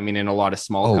think. And I mean, in a lot of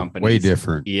small companies, way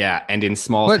different. Yeah. And in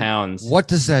small towns. What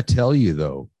does that tell you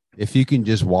though? If you can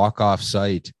just walk off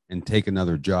site and take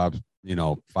another job, you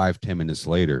know, 5-10 minutes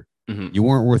later, you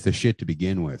weren't worth a shit to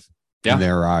begin with in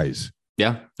their eyes.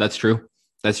 Yeah, that's true.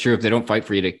 That's true. If they don't fight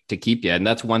for you to keep you. And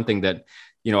that's one thing that,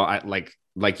 you know, I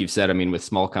like you've said, I mean, with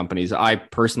small companies, I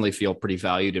personally feel pretty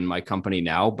valued in my company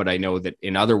now, but I know that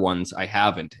in other ones I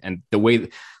haven't. And the way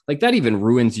like that even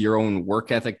ruins your own work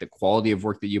ethic, the quality of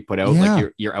work that you put out,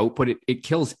 like your output, it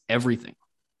kills everything.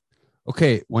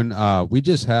 Okay. When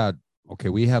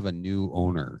we have a new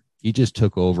owner. He just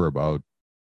took over about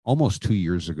almost 2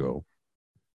 years ago.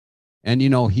 And, you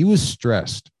know, he was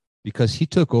stressed because he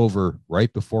took over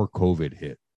right before COVID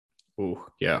hit. Oh,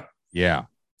 yeah. Yeah.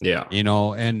 Yeah. You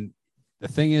know, and the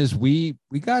thing is, we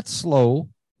got slow,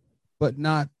 but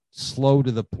not slow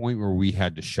to the point where we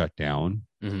had to shut down.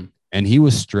 Mm-hmm. And he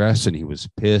was stressed and he was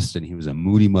pissed and he was a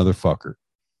moody motherfucker.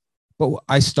 But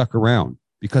I stuck around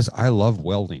because I love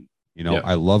welding. You know,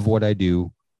 I love what I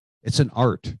do. It's an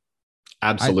art.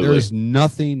 Absolutely. There's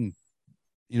nothing,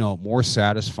 you know, more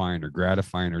satisfying or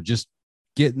gratifying or just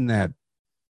getting that,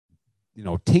 you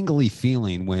know, tingly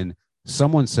feeling when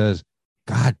someone says,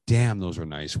 "God damn, those are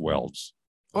nice welds."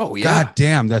 Oh, yeah. God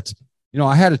damn, that's, you know,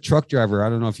 I had a truck driver. I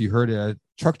don't know if you heard it. A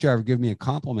truck driver gave me a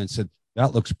compliment, said,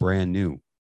 "That looks brand new."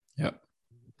 Yep.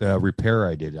 The repair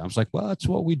I did. I was like, well, that's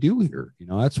what we do here. You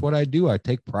know, that's what I do. I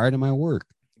take pride in my work.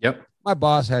 Yep. My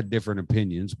boss had different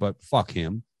opinions, but fuck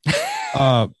him.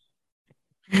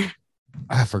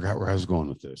 I forgot where I was going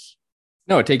with this.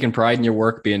 No, taking pride in your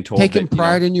work, being told taking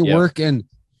pride in your work. And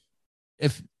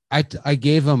if I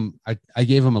gave him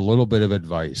a little bit of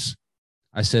advice.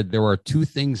 I said, there are 2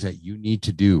 things that you need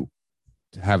to do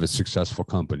to have a successful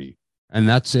company. And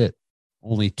that's it.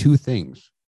 Only 2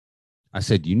 things. I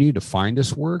said, you need to find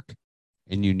us work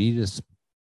and you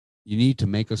need to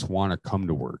make us want to come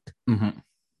to work. Mm-hmm.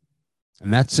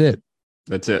 And that's it.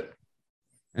 That's it.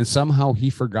 And somehow he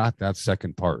forgot that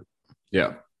second part.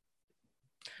 Yeah.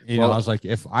 You know, I was like,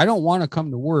 if I don't want to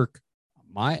come to work,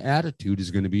 my attitude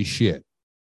is going to be shit.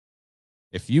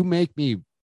 If you make me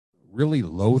really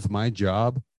loathe my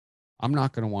job, I'm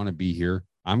not going to want to be here.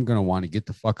 I'm going to want to get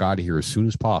the fuck out of here as soon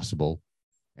as possible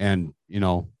and, you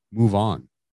know, move on.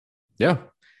 Yeah.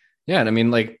 Yeah. And I mean,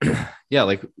 like, yeah,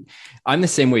 like I'm the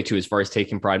same way too, as far as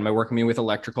taking pride in my work. I mean, with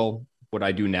electrical, what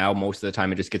I do now, most of the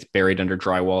time it just gets buried under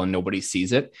drywall and nobody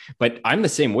sees it. But I'm the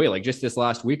same way. Like just this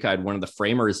last week, I had one of the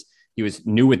framers. He was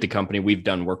new with the company. We've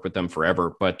done work with them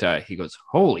forever. But he goes,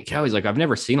 "Holy cow." He's like, "I've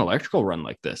never seen electrical run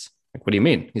like this." Like, "What do you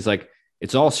mean?" He's like,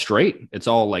 "It's all straight. It's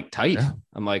all like tight." Yeah.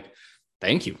 I'm like,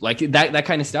 Thank you. Like that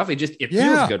kind of stuff. It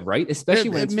feels good, right? Especially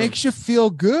when it makes you feel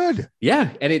good.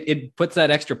 Yeah. And it puts that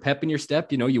extra pep in your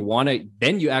step. You know,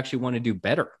 then you actually want to do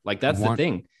better. Like that's the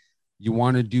thing. You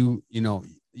want to do,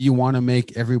 you want to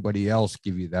make everybody else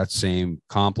give you that same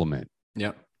compliment.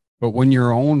 Yeah. But when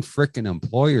your own freaking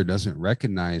employer doesn't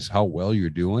recognize how well you're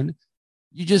doing,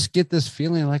 you just get this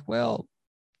feeling like, well,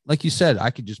 like you said, I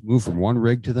could just move from one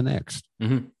rig to the next.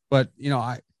 Mm-hmm. But,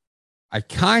 I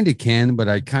kind of can, but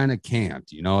I kind of can't.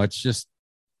 It's just,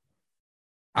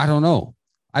 I don't know.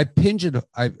 I pigeonholed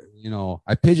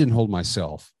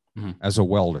myself as a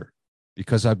welder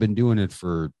because I've been doing it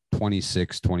for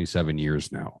 26, 27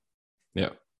 years now.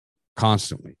 Yeah.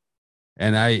 Constantly.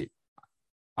 And I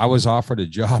was offered a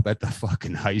job at the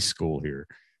fucking high school here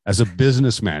as a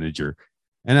business manager.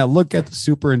 And I look at the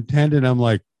superintendent. I'm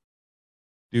like,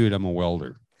 dude, I'm a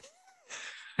welder.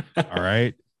 All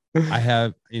right. I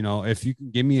have, if you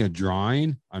can give me a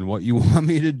drawing on what you want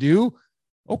me to do,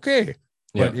 okay.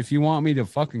 But if you want me to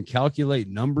fucking calculate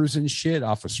numbers and shit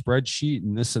off a spreadsheet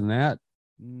and this and that,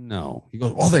 no. He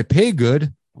goes, well, they pay good.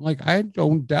 I'm like, I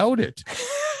don't doubt it,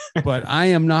 but I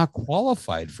am not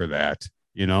qualified for that.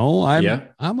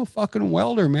 I'm a fucking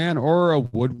welder, man, or a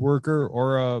woodworker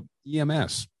or a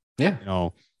EMS. Yeah.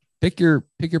 Pick your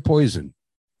poison.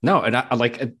 No,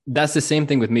 and that's the same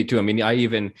thing with me too. I mean, I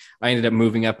ended up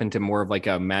moving up into more of like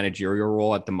a managerial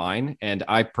role at the mine, and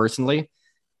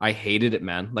I hated it,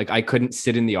 man. Like I couldn't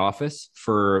sit in the office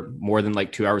for more than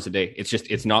like 2 hours a day.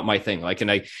 It's not my thing. Like, and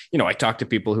I talk to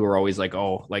people who are always like,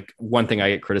 oh, like one thing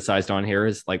I get criticized on here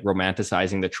is like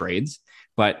romanticizing the trades,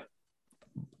 but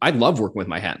I love working with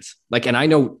my hands. Like, and I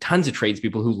know tons of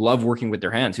tradespeople who love working with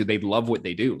their hands, who they love what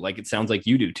they do. Like, it sounds like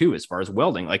you do too, as far as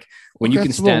welding. Like when you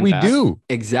can stand back. That's what we do.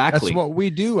 Exactly. That's what we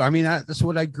do. I mean, that's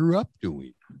what I grew up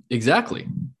doing. Exactly.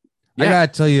 Yeah. I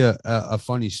gotta tell you a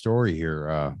funny story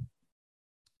here.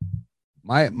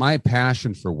 My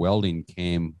passion for welding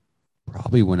came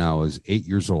probably when I was 8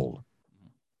 years old.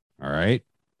 All right.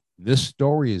 This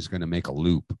story is going to make a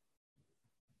loop.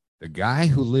 The guy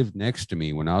who lived next to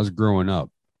me when I was growing up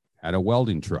had a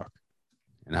welding truck.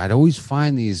 And I'd always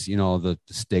find these, the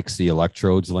sticks, the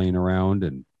electrodes laying around.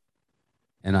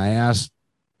 And I asked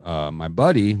my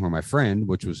buddy or my friend,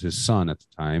 which was his son at the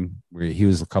time, where he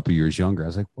was a couple years younger. I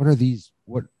was like, what are these?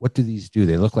 What do these do?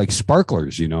 They look like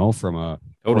sparklers, from a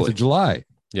 4th of July.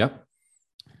 Yep.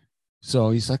 So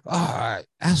he's like,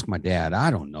 ask my dad. I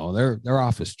don't know. They're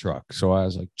off his truck. So I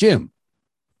was like, Jim,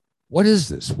 what is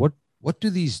this? What do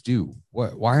these do?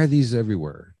 Why are these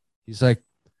everywhere? He's like,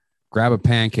 grab a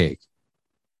pancake.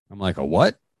 I'm like, a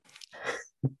what?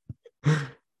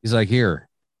 He's like, here.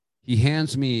 He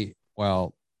hands me,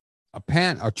 a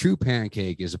true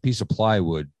pancake is a piece of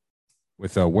plywood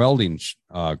with a welding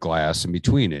glass in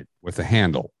between it with a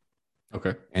handle.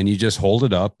 Okay. And you just hold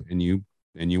it up and you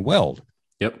weld.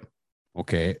 Yep.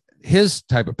 Okay. His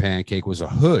type of pancake was a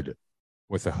hood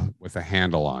with a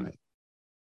handle on it.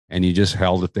 And you just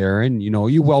held it there and,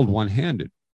 you weld one-handed.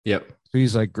 Yep. So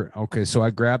he's like, okay. So I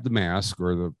grabbed the mask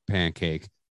or the pancake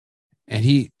and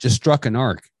he just struck an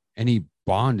arc and he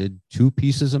bonded 2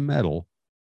 pieces of metal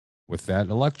with that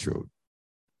electrode.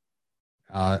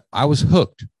 I was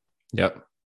hooked. Yep.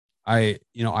 I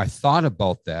thought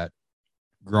about that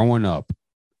growing up.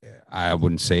 I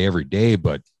wouldn't say every day,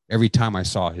 but every time I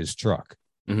saw his truck.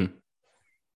 Mm-hmm.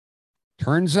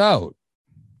 Turns out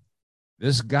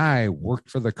this guy worked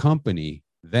for the company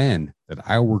then that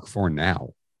I work for now.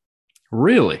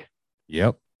 Really?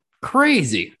 Yep.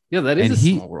 Crazy. Yeah, that is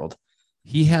a small world.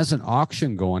 He has an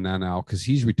auction going on now because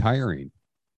he's retiring.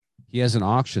 He has an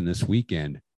auction this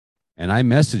weekend. And I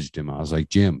messaged him. I was like,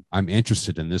 Jim, I'm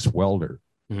interested in this welder.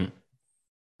 Mm-hmm.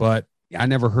 But I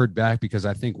never heard back because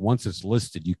I think once it's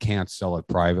listed, you can't sell it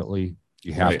privately.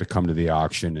 You have to come to the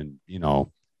auction and,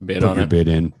 bid put your bid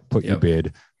in, put your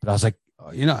bid. But I was like,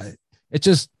 it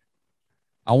just,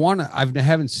 I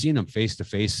haven't seen him face to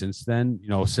face since then,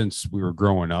 since we were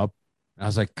growing up. And I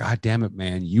was like, God damn it,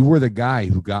 man, you were the guy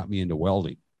who got me into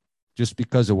welding just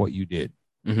because of what you did.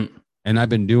 Mm-hmm. And I've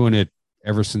been doing it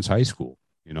ever since high school,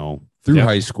 through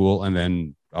high school and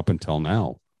then up until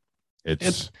now.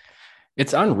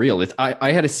 It's unreal.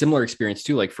 I had a similar experience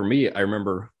too. Like for me, I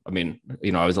remember,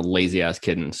 I was a lazy ass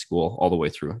kid in school all the way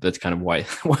through. That's kind of why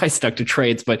I stuck to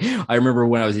trades. But I remember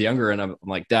when I was younger and I'm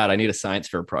like, Dad, I need a science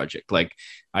fair project. Like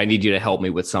I need you to help me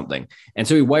with something. And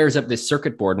so he wires up this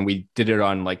circuit board and we did it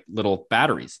on like little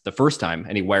batteries the first time.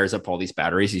 And he wires up all these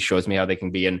batteries. He shows me how they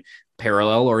can be in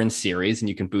parallel or in series and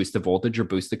you can boost the voltage or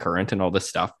boost the current and all this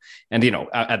stuff. And,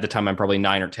 at the time I'm probably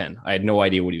 9 or 10. I had no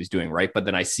idea what he was doing. Right. But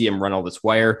then I see him run all this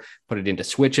wire, put it into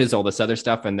switches, all this other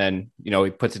stuff. And then, he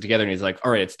puts it together and he's like,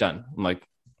 all right, gets done. I'm like,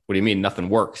 what do you mean nothing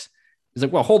works? He's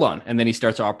like, well, hold on. And then he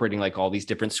starts operating like all these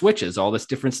different switches, all this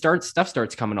different stuff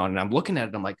starts coming on. And I'm looking at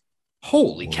it. I'm like,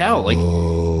 holy cow, like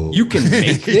you can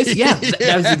make this. Yeah,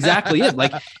 that was exactly it.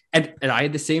 Like, and I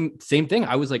had the same thing.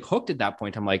 I was like hooked at that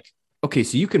point. I'm like, okay,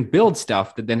 so you can build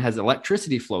stuff that then has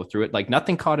electricity flow through it. Like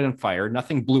nothing caught on fire,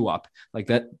 nothing blew up. Like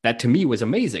that to me was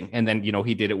amazing. And then,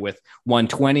 he did it with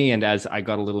 120. And as I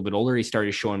got a little bit older, he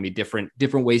started showing me different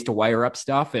ways to wire up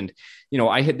stuff. And,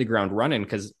 I hit the ground running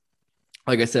because,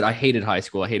 like I said, I hated high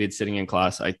school. I hated sitting in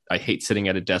class. I hate sitting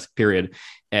at a desk, period.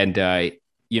 And,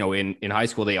 in high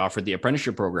school, they offered the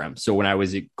apprenticeship program. So when I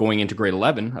was going into grade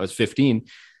 11, I was 15,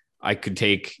 I could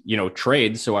take,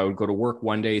 trades. So I would go to work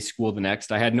one day, school the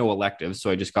next. I had no electives. So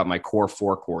I just got my core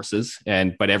 4 courses.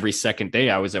 But every second day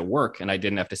I was at work and I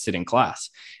didn't have to sit in class.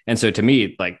 And so to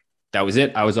me, like, that was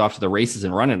it. I was off to the races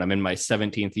and running. I'm in my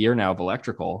 17th year now of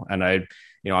electrical. And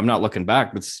I'm not looking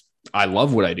back, but I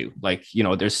love what I do. Like,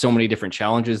 there's so many different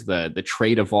challenges. The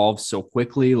trade evolves so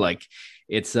quickly. Like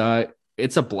it's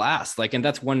a blast. Like, and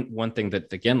that's one thing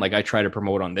that, again, like I try to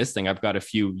promote on this thing. I've got a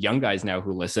few young guys now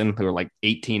who listen, who are like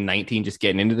 18, 19, just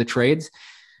getting into the trades,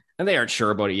 and they aren't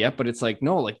sure about it yet, but it's like,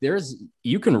 no, like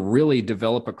you can really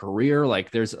develop a career.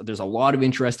 Like there's a lot of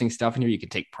interesting stuff in here. You can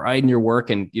take pride in your work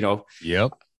and,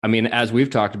 yep. I mean, as we've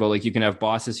talked about, like you can have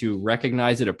bosses who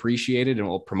recognize it, appreciate it, and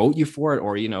will promote you for it.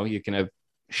 Or, you can have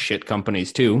shit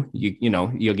companies too.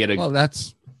 You'll get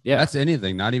that's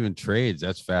anything, not even trades.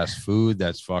 That's fast food.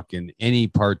 That's fucking any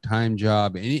part-time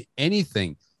job,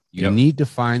 anything. You need to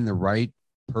find the right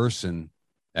person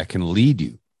that can lead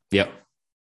you. Yep.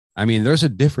 I mean, there's a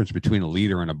difference between a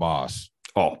leader and a boss.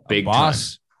 Oh, big time. A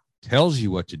boss tells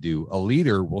you what to do. A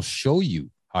leader will show you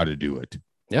how to do it.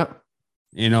 Yep.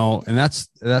 And that's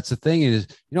the thing is,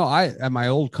 I at my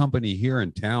old company here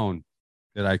in town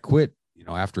that I quit,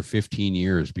 after 15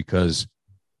 years because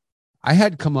I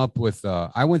had come up with,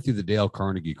 I went through the Dale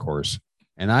Carnegie course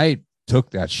and I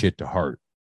took that shit to heart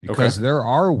because there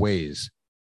are ways.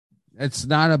 It's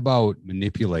not about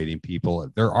manipulating people.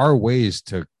 There are ways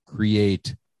to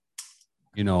create,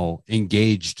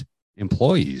 engaged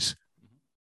employees.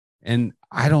 And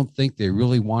I don't think they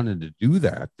really wanted to do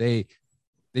that. They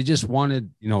just wanted,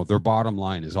 their bottom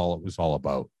line is all it was all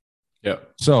about. Yeah.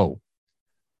 So,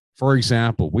 for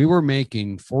example, we were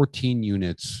making 14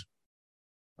 units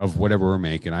of whatever we're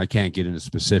making. I can't get into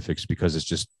specifics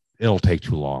because it'll take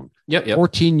too long. Yep.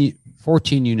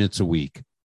 14 units a week.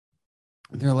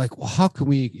 And they're like, well, how can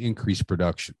we increase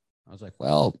production? I was like,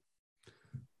 well,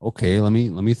 okay, let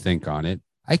me think on it.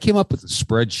 I came up with a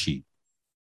spreadsheet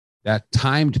that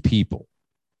timed people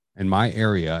in my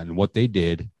area and what they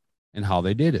did and how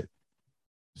they did it.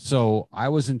 So I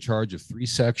was in charge of 3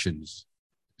 sections.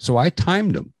 So I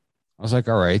timed them. I was like,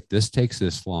 all right, this takes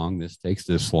this long. This takes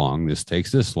this long. This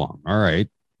takes this long. All right.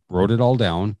 Wrote it all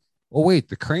down. Oh, wait,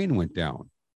 the crane went down.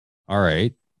 All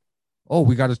right. Oh,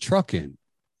 we got a truck in.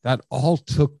 That all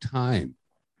took time.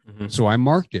 Mm-hmm. So I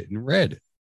marked it in red.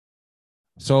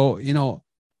 So,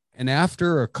 and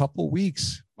after a couple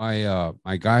weeks, my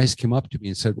guys came up to me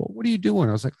and said, well, what are you doing?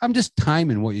 I was like, I'm just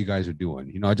timing what you guys are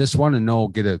doing. I just want to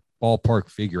get a ballpark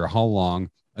figure of how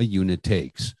long a unit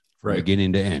takes from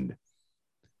beginning to end.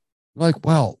 Like,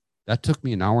 well, that took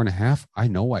me an hour and a half. I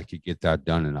know I could get that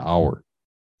done in an hour.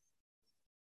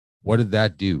 What did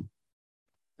that do?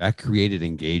 That created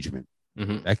engagement.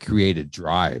 Mm-hmm. That created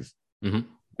drive. Mm-hmm.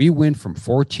 We went from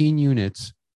 14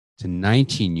 units to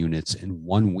 19 units in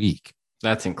 1 week.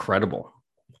 That's incredible.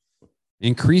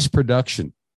 Increased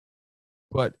production.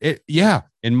 But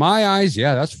in my eyes,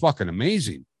 that's fucking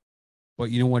amazing.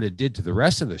 But you know what it did to the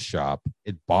rest of the shop?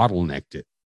 It bottlenecked it.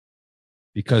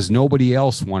 Because nobody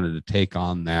else wanted to take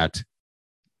on that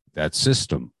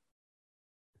system.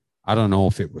 I don't know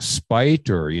if it was spite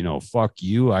or, fuck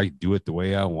you, I do it the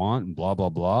way I want and blah, blah,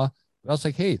 blah. But I was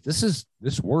like, hey, this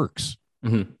works.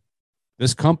 Mm-hmm.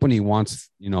 This company wants,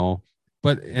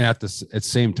 but at the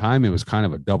same time, it was kind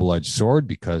of a double-edged sword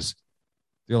because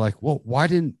they're like, well, why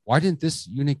didn't this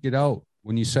unit get out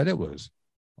when you said it was?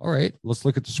 All right, let's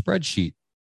look at the spreadsheet.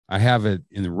 I have it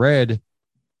in the red.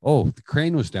 Oh, the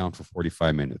crane was down for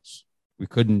 45 minutes. We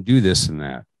couldn't do this and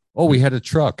that. Oh, we had a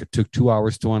truck. It took 2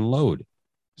 hours to unload.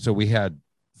 So we had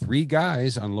 3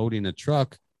 guys unloading a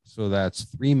truck. So that's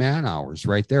 3 man hours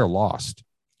right there lost.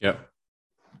 Yeah.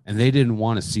 And they didn't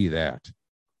want to see that.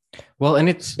 Well, and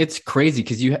it's crazy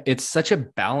because it's such a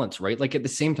balance, right? Like at the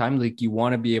same time, like you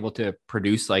want to be able to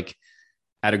produce like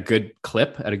at a good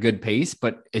clip, at a good pace.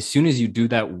 But as soon as you do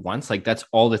that once, like that's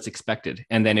all that's expected.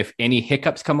 And then if any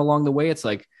hiccups come along the way, it's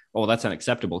like, oh, that's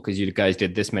unacceptable because you guys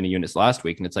did this many units last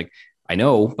week. And it's like, I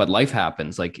know, but life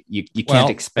happens. Like you can't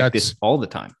expect this all the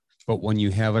time. But when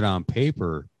you have it on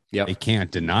paper, they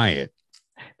can't deny it.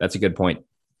 That's a good point.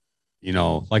 You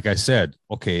know, like I said,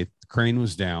 okay, the crane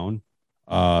was down,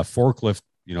 forklift,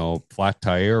 you know, flat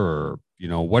tire or, you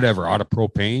know, whatever, out of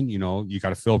propane, you know, you got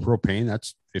to fill propane.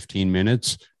 That's 15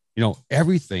 minutes. You know,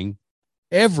 everything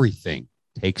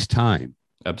takes time.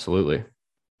 Absolutely.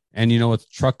 And you know what, the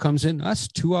truck comes in, that's a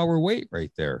 2-hour wait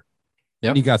right there.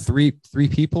 Yeah. You got three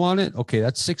people on it. Okay,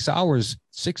 that's 6 hours,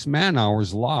 6 man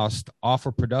hours lost off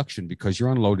of production because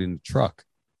you're unloading the truck.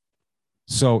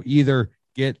 So either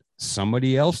get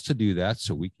somebody else to do that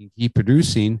so we can keep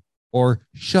producing, or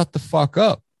shut the fuck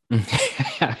up.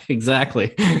 Yeah,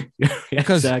 exactly.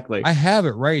 Exactly. I have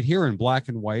it right here in black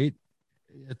and white.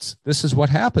 This is what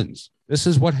happens. This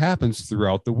is what happens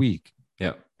throughout the week.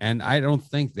 Yeah. And I don't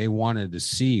think they wanted to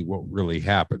see what really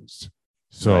happens.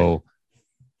 So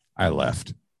I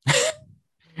left.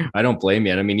 I don't blame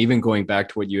you. And I mean, even going back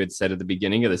to what you had said at the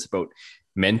beginning of this about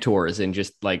mentors and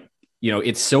just like, you know,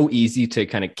 it's so easy to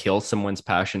kind of kill someone's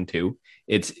passion too.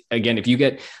 It's again, if you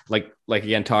get like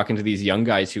again, talking to these young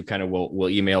guys who kind of will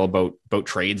email about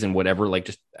trades and whatever, like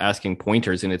just asking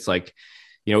pointers. And it's like,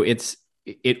 you know,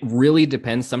 it really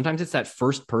depends. Sometimes it's that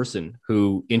first person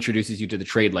who introduces you to the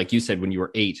trade. Like you said, when you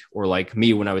were 8, or like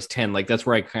me, when I was 10, like that's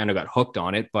where I kind of got hooked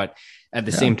on it. But at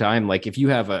the same time, like if you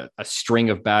have a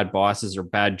string of bad bosses or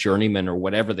bad journeymen or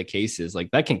whatever the case is, like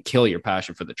that can kill your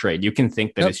passion for the trade. You can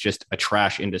think that it's just a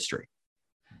trash industry.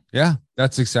 Yeah,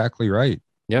 that's exactly right.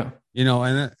 Yeah. You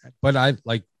know, but I've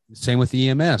like same with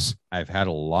EMS. I've had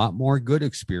a lot more good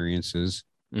experiences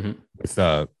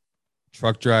with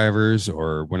truck drivers,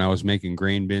 or when I was making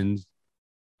grain bins,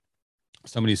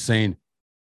 somebody's saying,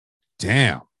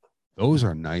 damn, those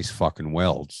are nice fucking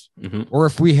welds. Or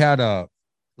if we had an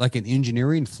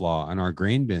engineering flaw on our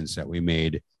grain bins that we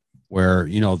made where,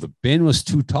 you know, the bin was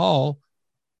too tall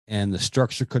and the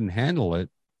structure couldn't handle it.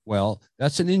 Well,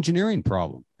 that's an engineering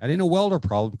problem. That ain't a welder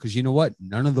problem, because you know what?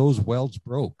 None of those welds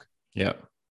broke. Yeah.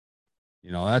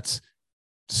 You know,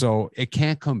 so it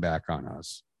can't come back on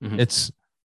us. It's,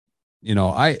 you know,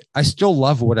 I still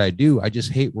love what I do. I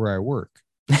just hate where I work.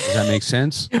 Does that make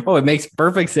sense? Oh, it makes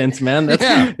perfect sense, man. That's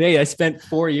Hey, I spent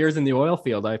 4 years in the oil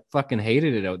field. I fucking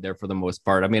hated it out there for the most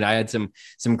part. I mean, I had some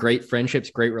great friendships,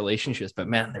 great relationships, but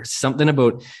man, there's something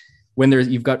about when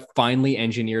you've got finely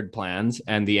engineered plans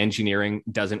and the engineering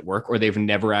doesn't work, or they've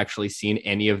never actually seen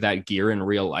any of that gear in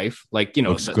real life. Like, you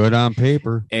know, looks good on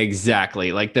paper.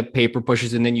 Exactly. Like the paper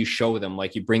pushes, and then you show them,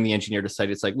 like you bring the engineer to site.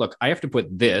 It's like, look, I have to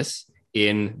put this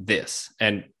in this,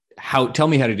 and tell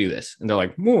me how to do this. And they're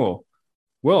like, whoa.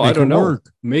 Well, I don't know.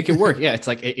 Make it work. Yeah. It's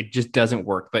like, it just doesn't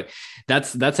work. But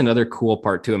that's another cool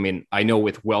part too. I mean, I know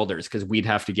with welders, because we'd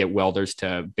have to get welders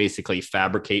to basically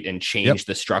fabricate and change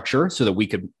the structure so that we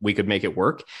could make it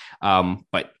work.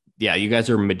 But yeah, you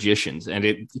guys are magicians, and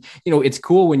it's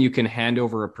cool when you can hand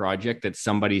over a project that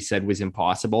somebody said was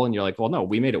impossible. And you're like, well, no,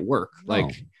 we made it work. No,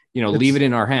 like, you know, leave it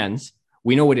in our hands.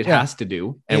 We know what it has to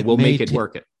do, and we'll make it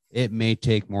work. It may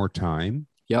take more time.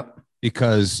 Yep.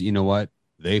 Because you know what?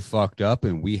 They fucked up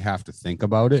and we have to think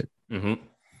about it.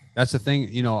 That's the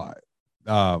thing, you know,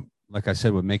 like I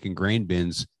said, with making grain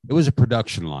bins, it was a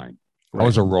production line. I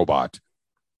was a robot.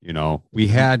 You know, we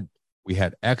had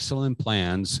excellent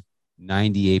plans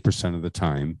 98% of the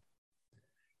time.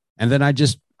 And then I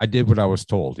did what I was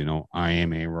told, you know, I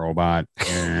am a robot.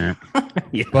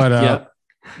 But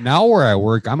now where I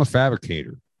work, I'm a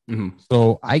fabricator.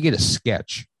 So I get a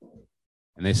sketch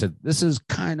and they said, this is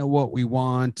kind of what we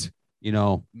want. You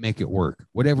know, make it work,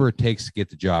 whatever it takes to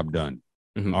get the job done.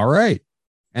 All right.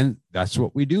 And that's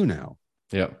what we do now.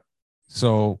 Yeah.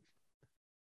 So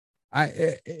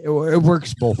it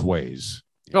works both ways.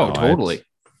 Totally.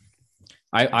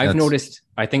 I've noticed,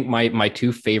 I think my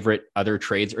 2 favorite other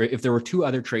trades, or if there were 2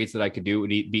 other trades that I could do, it would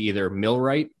be either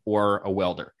millwright or a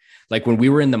welder. Like when we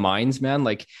were in the mines, man,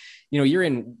 like, you know, you're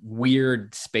in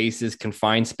weird spaces,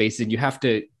 confined spaces. You have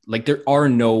to, like, there are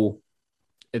no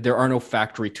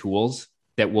factory tools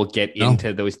that will get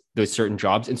into those certain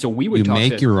jobs. And so we would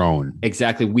make your own.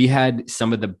 Exactly. We had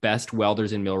some of the best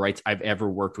welders and millwrights I've ever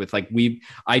worked with. Like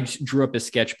I drew up a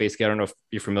sketch, basically. I don't know if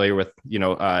you're familiar with, you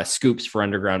know, scoops for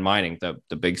underground mining,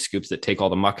 the big scoops that take all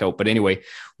the muck out. But anyway,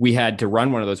 we had to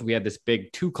run one of those. We had this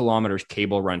big 2 kilometers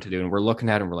cable run to do. And we're looking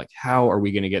at it and we're like, how are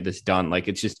we going to get this done? Like,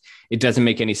 it doesn't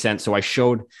make any sense. So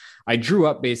I drew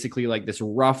up basically like this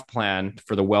rough plan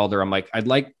for the welder. I'm like, I'd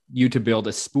like you to build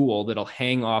a spool that'll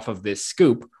hang off of this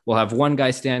scoop. We'll have one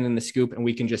guy stand in the scoop and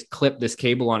we can just clip this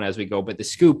cable on as we go. But the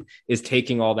scoop is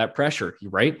taking all that pressure,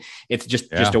 right? It's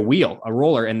just a wheel, a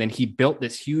roller. And then he built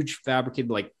this huge fabricated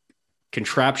like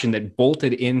contraption that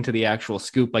bolted into the actual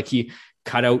scoop. Like he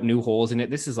cut out new holes in it.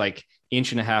 This is like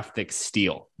 1.5 inch thick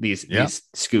steel, these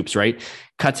scoops, right?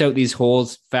 Cuts out these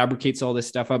holes, fabricates all this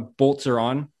stuff up, bolts are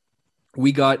on.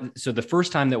 So the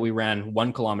first time that we ran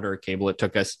 1 kilometer of cable, it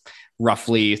took us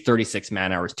roughly 36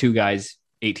 man hours, 2 guys,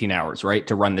 18 hours, right?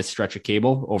 To run this stretch of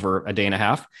cable over a day and a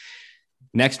half.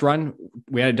 Next run,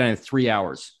 we had it done in 3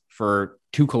 hours for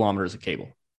 2 kilometers of cable.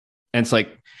 And it's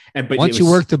like, but once you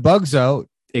work the bugs out.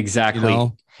 Exactly. You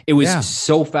know, it was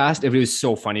so fast. It was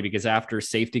so funny because after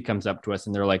safety comes up to us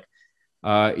and they're like,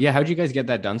 how'd you guys get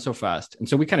that done so fast? And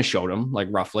so we kind of showed them like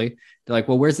roughly. They're like,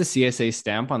 well, where's the CSA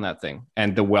stamp on that thing?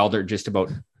 And the welder just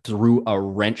about threw a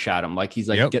wrench at him. Like he's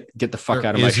like, get the fuck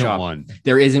out of my shop.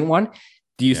 There isn't one.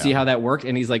 Do you see how that worked?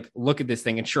 And he's like, look at this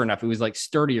thing. And sure enough, it was like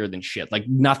sturdier than shit. Like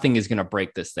nothing is going to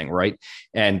break this thing. Right.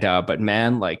 And, but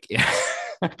man, like,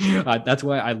 that's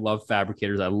why I love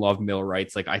fabricators. I love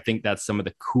millwrights. Like I think that's some of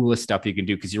the coolest stuff you can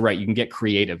do. Cause you're right. You can get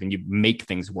creative and you make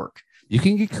things work. You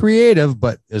can get creative,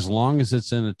 but as long as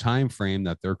it's in a time frame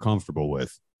that they're comfortable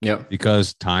with. Yeah.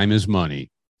 Because time is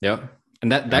money. Yeah.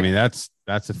 And that I mean, that's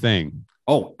a thing.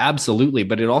 Oh, absolutely.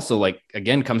 But it also like,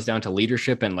 again, comes down to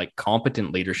leadership and like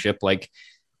competent leadership. Like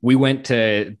we went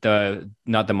to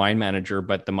not the mine manager,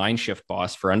 but the mine shift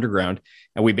boss for underground.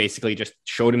 And we basically just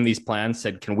showed him these plans,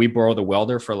 said, can we borrow the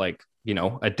welder for like,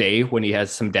 a day when he has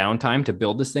some downtime to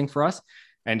build this thing for us?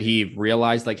 And he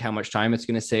realized like how much time it's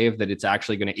going to save, that it's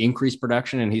actually going to increase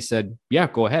production. And he said, yeah,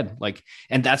 go ahead. Like,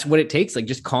 and that's what it takes. Like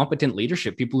just competent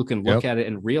leadership, people who can look at it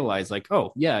and realize like,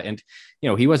 oh yeah. And,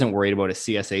 he wasn't worried about a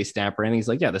CSA stamp or anything. He's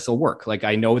like, yeah, this will work. Like,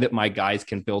 I know that my guys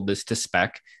can build this to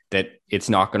spec, that it's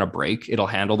not going to break. It'll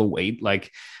handle the weight.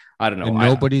 Like, I don't know. And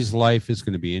nobody's life is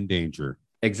going to be in danger.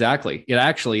 Exactly. It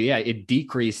actually, it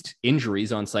decreased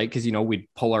injuries on site because, we'd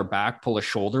pull our back, pull a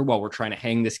shoulder while we're trying to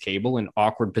hang this cable in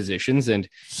awkward positions. And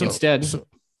instead. So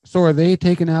are they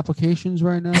taking applications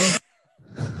right now?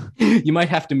 You might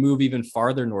have to move even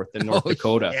farther north than North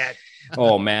Dakota. Shit.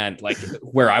 Oh, man. Like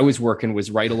where I was working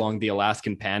was right along the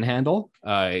Alaskan Panhandle,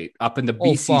 up in the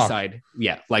BC side.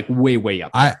 Yeah. Like way up.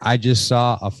 I just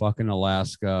saw a fucking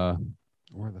Alaska.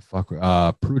 Where the fuck?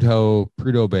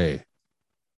 Prudhoe Bay.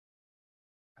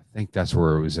 I think that's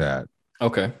where it was at.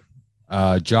 Okay.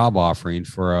 Job offering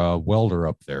for a welder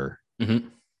up there. Mm-hmm.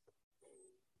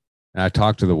 And I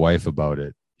talked to the wife about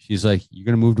it. She's like, "You're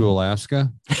going to move to Alaska?"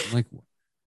 I'm like,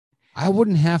 I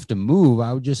wouldn't have to move.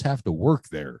 I would just have to work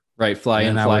there. Right. Fly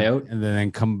in, fly out. And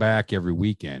then come back every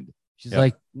weekend. She's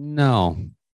like, no.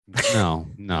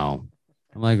 I'm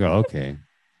like, oh, okay.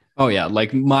 Oh yeah.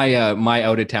 Like my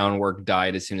out of town work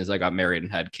died as soon as I got married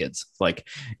and had kids. Like,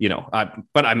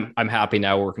 but I'm happy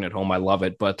now working at home. I love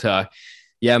it. But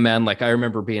yeah, man, like I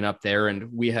remember being up there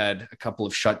and we had a couple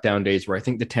of shutdown days where I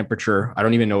think the temperature, I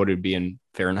don't even know what it would be in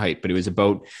Fahrenheit, but it was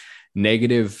about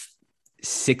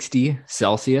 -60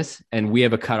 Celsius. And we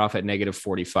have a cutoff at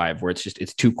 -45 where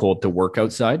it's too cold to work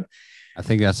outside. I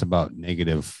think that's about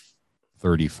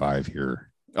 -35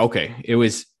 here. Okay. It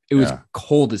was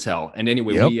cold as hell. And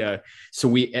anyway,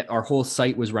 our whole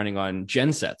site was running on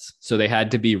gensets. So they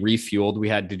had to be refueled. We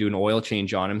had to do an oil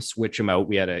change on them, switch them out.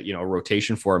 We had a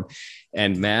rotation for them.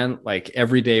 And man, like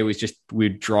every day was just,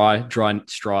 we'd draw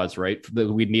straws, right?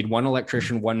 We'd need one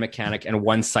electrician, one mechanic, and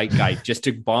one site guy just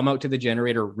to bomb out to the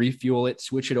generator, refuel it,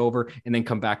 switch it over, and then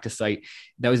come back to site.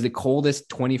 That was the coldest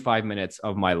 25 minutes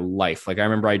of my life. Like I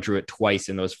remember I drew it twice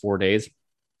in those 4 days.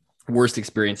 Worst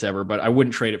experience ever, but I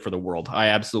wouldn't trade it for the world.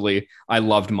 I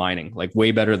loved mining, like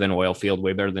way better than oil field,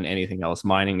 way better than anything else.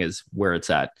 Mining is where it's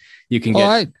at. You can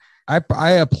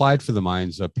I applied for the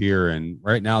mines up here, and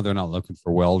right now they're not looking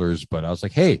for welders, but I was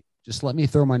like, hey, just let me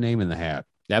throw my name in the hat.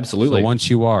 Absolutely. So once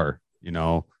you are,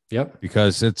 yep.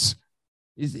 Because it's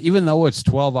even though it's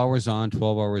 12 hours on,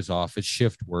 12 hours off, it's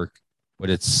shift work, but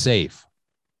it's safe.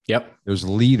 Yep. There's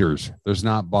leaders. There's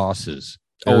not bosses.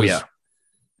 There's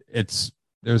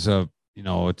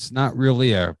it's not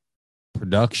really a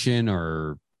production,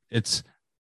 or it's,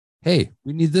 hey,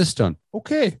 we need this done.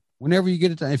 Okay. Whenever you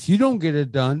get it done. If you don't get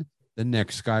it done, the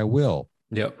next guy will.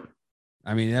 Yep.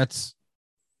 I mean,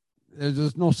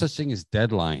 there's no such thing as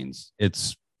deadlines.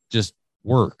 It's just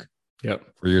work. Yep.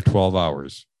 For your 12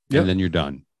 hours. Yep. And then you're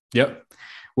done. Yep.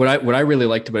 What I really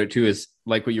liked about it too is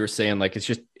like what you were saying, like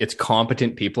it's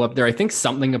competent people up there. I think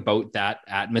something about that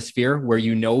atmosphere where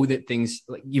that things,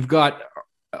 like you've got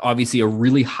obviously a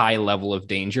really high level of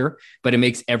danger, but it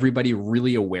makes everybody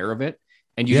really aware of it.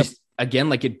 And again,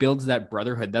 like it builds that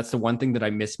brotherhood. That's the one thing that I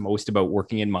miss most about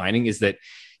working in mining is that,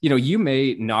 you know, you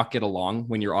may not get along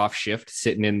when you're off shift,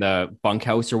 sitting in the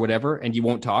bunkhouse or whatever, and you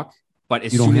won't talk. But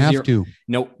as You don't soon as have you're to.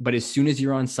 no, but as soon as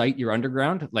you're on site, you're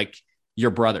underground, like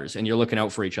you're brothers and you're looking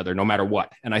out for each other no matter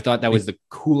what. And I thought that was the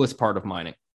coolest part of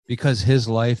mining. Because his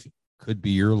life could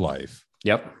be your life.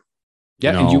 Yep.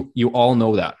 Yeah. You And know? you all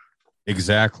know that.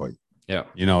 Exactly. Yeah.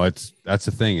 You know, that's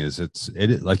the thing is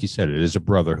it like you said, it is a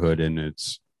brotherhood, and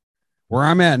it's where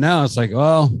I'm at now. It's like,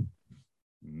 well,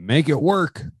 make it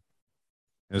work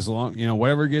as long, you know,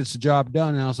 whatever gets the job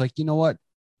done. And I was like, you know what?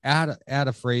 Add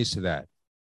a phrase to that.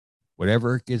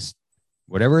 Whatever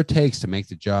it takes to make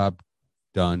the job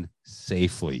done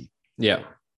safely. Yeah.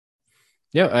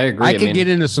 Yeah, I agree. I could get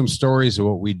into some stories of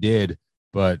what we did,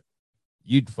 but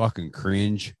you'd fucking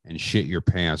cringe and shit your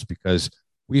pants because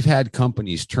we've had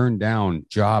companies turn down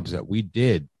jobs that we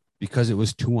did because it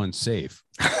was too unsafe.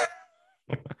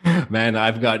 Man,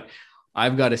 I've got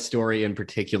a story in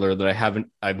particular that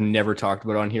I've never talked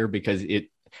about on here because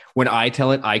when I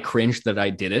tell it, I cringe that I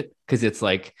did it because it's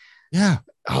like, yeah,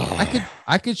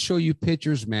 I could show you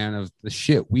pictures, man, of the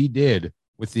shit we did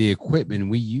with the equipment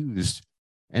we used,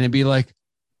 and it'd be like,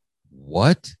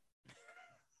 what?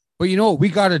 But you know what? We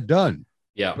got it done.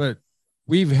 Yeah. But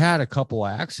we've had a couple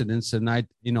accidents, and I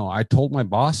told my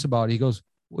boss about it. He goes,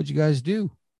 "What'd you guys do?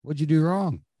 What'd you do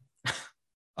wrong?"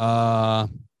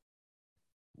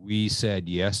 We said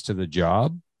yes to the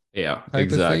job. Yeah,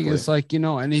 exactly. It's like, you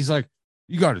know, and he's like,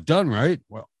 "You got it done, right?"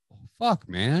 Well, fuck,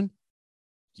 man.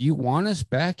 Do you want us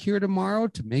back here tomorrow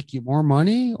to make you more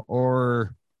money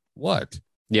or what?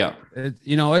 Yeah.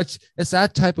 It's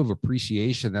that type of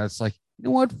appreciation that's like, you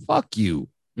know what? Fuck you.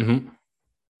 Mm-hmm.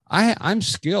 I'm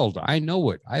skilled. I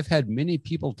know it. I've had many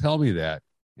people tell me that.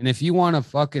 And if you want to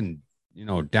fucking, you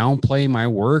know, downplay my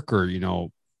work or, you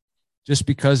know, just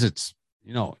because it's,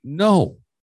 you know, no.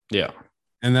 Yeah.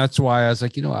 And that's why I was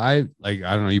like, you know, I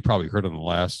don't know, you probably heard on the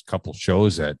last couple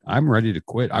shows that I'm ready to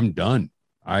quit. I'm done.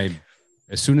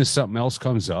 As soon as something else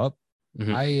comes up,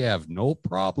 mm-hmm. I have no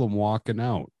problem walking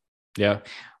out. Yeah.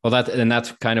 Well,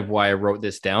 that's kind of why I wrote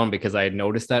this down because I had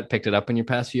noticed that, picked it up in your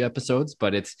past few episodes,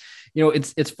 but it's, you know,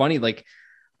 it's funny. Like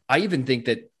I even think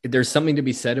that there's something to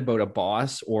be said about a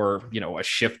boss or, you know, a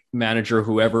shift manager,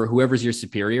 whoever's your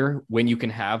superior, when you can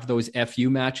have those FU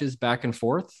matches back and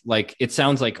forth. Like it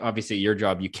sounds like obviously your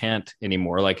job, you can't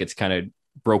anymore. Like it's kind of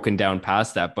broken down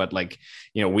past that, but like,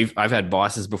 you know, I've had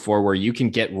bosses before where you can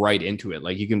get right into it.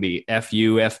 Like you can be F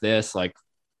this, like,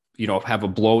 you know, have a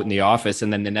bloat in the office.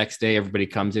 And then the next day everybody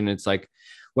comes in and it's like,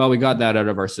 well, we got that out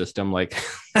of our system. Like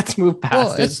let's move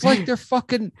past it. It's like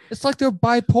they're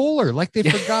bipolar. Like they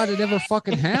forgot it ever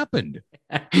fucking happened.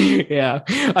 Yeah.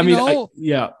 I mean,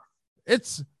 yeah.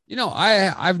 It's, you know,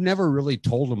 I've never really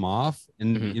told them off.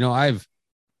 And, mm-hmm. you know, I've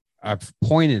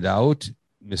pointed out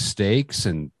mistakes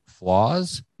and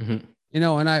flaws, mm-hmm. you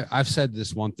know, and I've said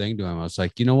this one thing to him. I was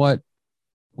like, you know what?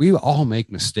 We all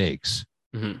make mistakes.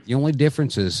 Mm-hmm. The only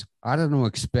difference is I don't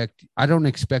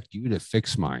expect you to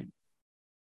fix mine.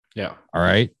 Yeah. All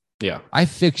right. Yeah. I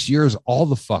fix yours all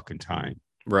the fucking time.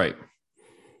 Right.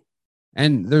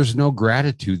 And there's no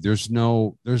gratitude. There's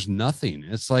nothing.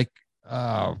 It's like,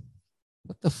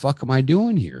 what the fuck am I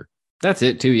doing here? That's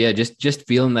it too. Yeah. Just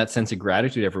feeling that sense of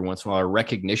gratitude every once in a while, or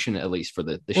recognition, at least for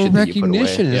the shit that you put away.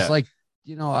 Recognition is yeah. like,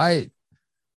 you know, I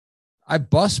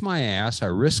bust my ass. I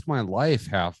risk my life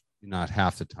not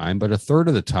half the time, but a third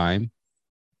of the time.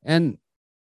 And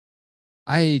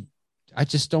I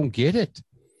just don't get it.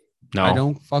 No, I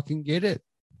don't fucking get it.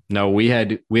 No, we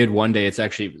had one day. It's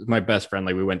actually my best friend.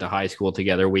 Like we went to high school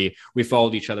together. We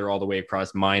followed each other all the way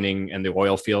across mining and the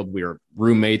oil field. We were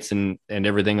roommates and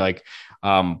everything. Like,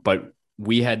 but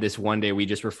we had this one day. We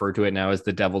just refer to it now as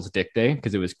the Devil's Dick Day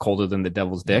because it was colder than the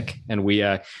Devil's Dick. And we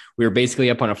were basically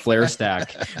up on a flare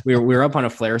stack. we were up on a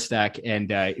flare stack, and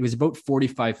it was about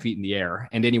 45 feet in the air.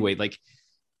 And anyway, like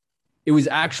it was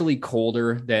actually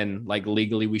colder than like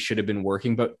legally we should have been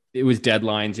working, but it was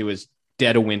deadlines. It was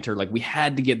dead of winter. Like we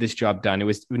had to get this job done. It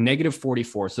was negative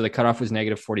 44. So the cutoff was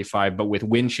negative 45, but with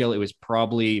wind chill, it was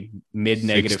probably mid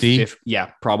negative 50. Yeah,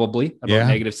 probably about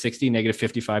negative 60, negative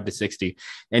 55 to 60.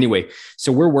 Anyway,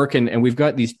 so we're working and we've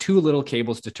got these two little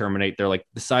cables to terminate. They're like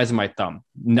the size of my thumb,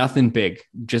 nothing big,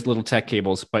 just little tech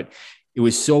cables. But it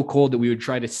was so cold that we would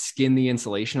try to skin the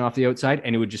insulation off the outside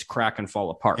and it would just crack and fall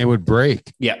apart. It would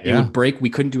break. Yeah, it would break. We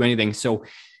couldn't do anything. So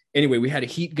anyway, we had a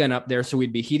heat gun up there. So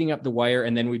we'd be heating up the wire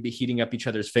and then we'd be heating up each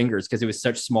other's fingers because it was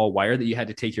such small wire that you had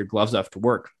to take your gloves off to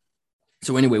work.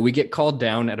 So anyway, we get called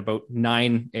down at about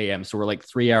 9 a.m. So we're like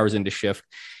 3 hours into shift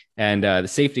And the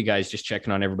safety guy is just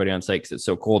checking on everybody on site because it's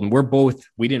so cold. And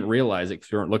we didn't realize it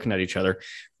because we weren't looking at each other.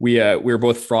 We were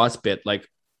both frostbit, like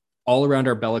all around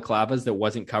our balaclavas that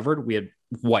wasn't covered. We had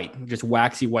white, just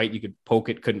waxy white. You could poke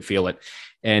it, couldn't feel it.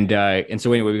 And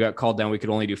so anyway, we got called down. We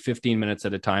could only do 15 minutes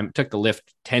at a time. It took the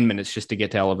lift 10 minutes just to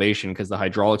get to elevation because the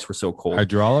hydraulics were so cold.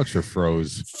 Hydraulics are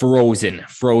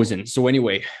frozen. So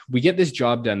anyway, we get this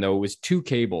job done though. It was 2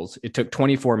 cables. It took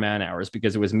 24 man hours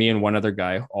because it was me and one other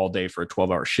guy all day for a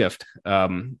 12-hour shift.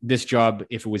 This job,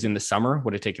 if it was in the summer,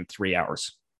 would have taken 3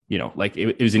 hours. Like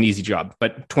it was an easy job,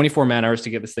 but 24 man hours to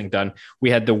get this thing done.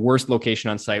 We had the worst location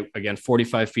on site, again,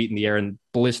 45 feet in the air and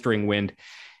blistering wind.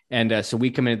 And so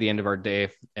we come in at the end of our day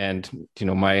and,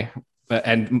 my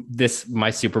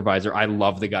supervisor, I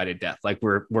love the guy to death. Like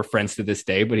we're friends to this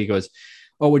day, but he goes,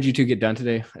 "Oh, what'd you two get done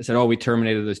today?" I said, "Oh, we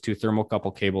terminated those 2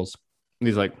 thermocouple cables." And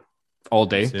he's like, "All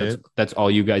day? That's all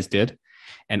you guys did?"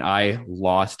 And I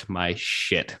lost my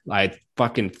shit. I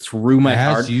fucking threw my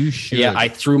heart. You should. Yeah, I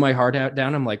threw my heart out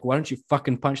down. I'm like, "Why don't you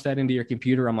fucking punch that into your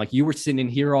computer?" I'm like, "You were sitting in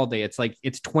here all day. It's like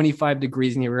it's 25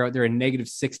 degrees and you were out there in negative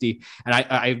 60." And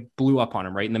I blew up on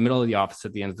him right in the middle of the office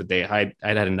at the end of the day. I'd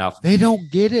had enough. They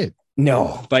don't get it.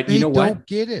 No, but they you know what? Don't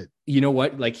get it. You know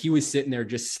what? Like he was sitting there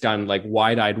just stunned, like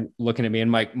wide-eyed looking at me.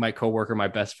 And my coworker, my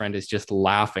best friend, is just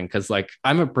laughing because like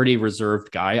I'm a pretty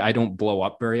reserved guy. I don't blow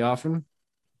up very often.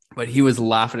 But he was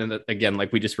laughing, and again,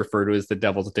 like we just refer to as the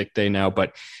Devil's Dick Day now.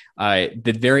 But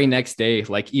the very next day,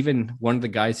 like even one of the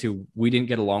guys who we didn't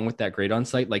get along with that great on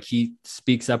site, like he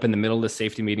speaks up in the middle of the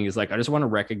safety meeting. He's like, "I just want to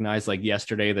recognize like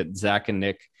yesterday that Zach and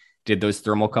Nick did those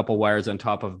thermocouple wires on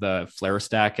top of the flare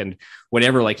stack and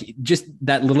whatever, like just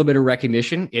that little bit of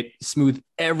recognition, it smoothed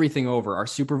everything over." Our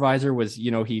supervisor was,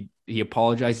 he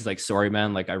apologized. He's like, "Sorry,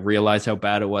 man. Like I realized how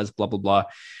bad it was, blah, blah, blah."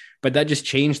 But that just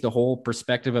changed the whole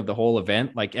perspective of the whole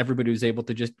event. Like everybody was able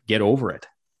to just get over it.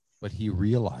 But he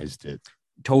realized it.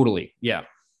 Totally. Yeah.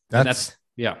 That's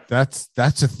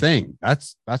a thing.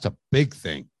 That's a big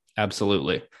thing.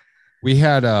 Absolutely. We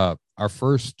had our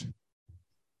first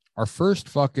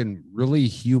fucking really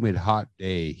humid hot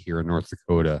day here in North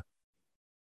Dakota.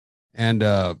 And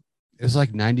it was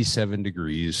like 97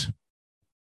 degrees.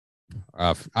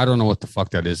 I don't know what the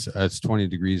fuck that is. It's 20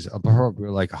 degrees, probably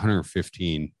like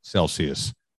 115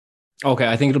 Celsius. Okay.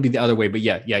 I think it'll be the other way, but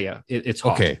yeah. It's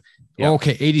hot. Okay. Yeah.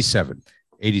 Okay. 87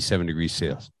 degrees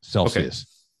Celsius. Okay.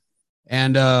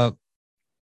 And our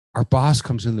boss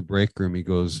comes in the break room. He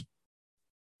goes,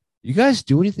 "You guys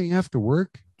do anything after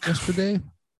work yesterday?" I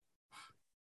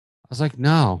was like,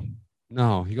 No.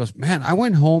 He goes, "Man, I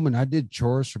went home and I did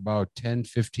chores for about 10,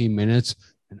 15 minutes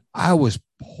and I was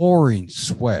pouring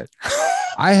sweat.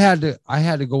 I had to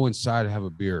go inside and have a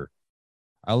beer."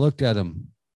 I looked at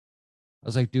him. I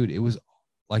was like, "Dude, it was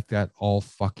like that all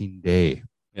fucking day."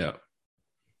 Yeah.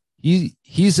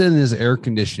 He's in his air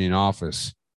conditioning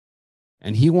office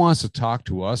and he wants to talk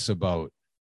to us about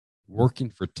working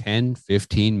for 10,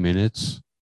 15 minutes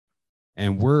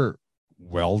and we're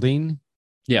welding.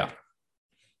 Yeah.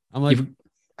 I'm like, do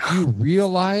you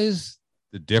realize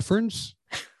the difference?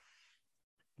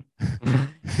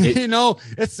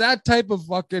 It's that type of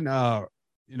fucking,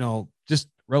 just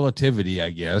relativity,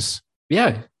 I guess.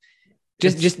 Yeah.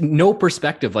 Just no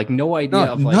perspective, like no idea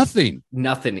of like nothing.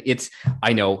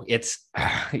 I know it's,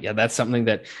 that's something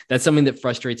that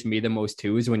frustrates me the most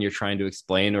too, is when you're trying to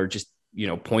explain or just,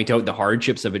 point out the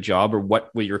hardships of a job or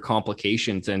what were your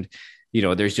complications. And,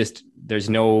 there's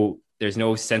no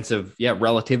sense of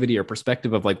relativity or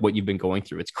perspective of like what you've been going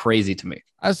through. It's crazy to me.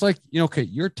 I was like, okay,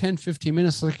 you're 10, 15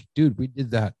 minutes. Like, dude, we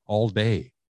did that all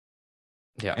day.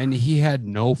 Yeah. And he had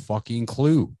no fucking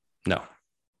clue. No.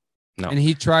 And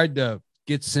he tried to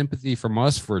get sympathy from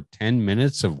us for 10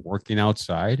 minutes of working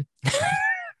outside.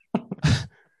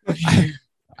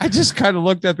 I just kind of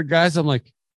looked at the guys. I'm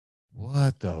like,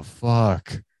 what the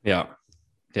fuck? Yeah.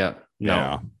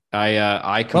 No.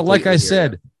 Yeah. But like I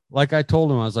said, like I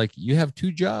told him, I was like, you have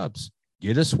 2 jobs,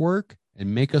 get us work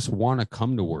and make us want to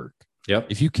come to work. Yep.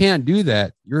 If you can't do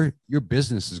that, your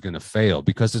business is going to fail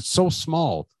because it's so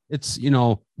small. It's,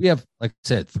 we have, like I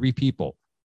said, 3 people.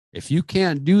 If you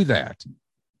can't do that,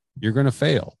 you're going to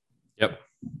fail. Yep.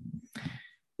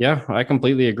 Yeah, I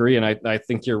completely agree. And I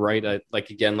think you're right.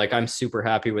 I'm super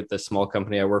happy with the small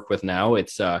company I work with now.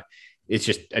 It's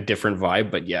just a different vibe.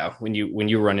 But yeah, when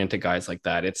you run into guys like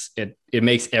that, it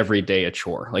makes every day a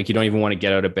chore. Like you don't even want to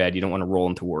get out of bed. You don't want to roll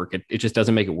into work. It just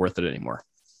doesn't make it worth it anymore.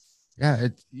 Yeah.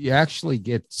 You actually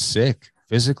get sick,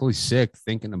 physically sick,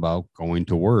 thinking about going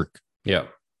to work. Yeah.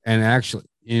 And actually,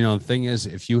 the thing is,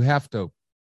 if you have to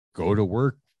go to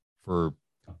work for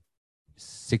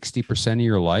 60% of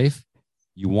your life,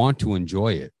 you want to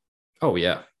enjoy it. Oh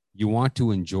yeah. You want to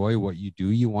enjoy what you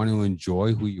do. You want to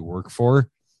enjoy who you work for.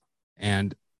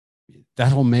 And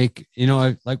that'll make,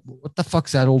 like, what the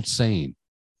fuck's that old saying?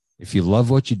 If you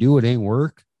love what you do, it ain't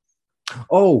work.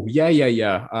 Oh,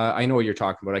 yeah. I know what you're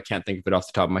talking about. I can't think of it off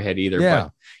the top of my head either. Yeah.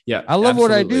 But yeah, I love what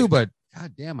I absolutely. do, but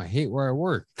God damn, I hate where I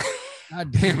work.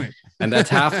 God damn it. And that's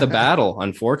half the battle,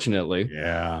 unfortunately.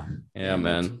 Yeah. Yeah,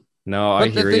 man. No, But I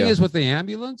hear the thing you. is with the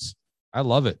ambulance, I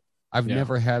love it. I've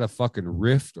never had a fucking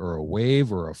rift or a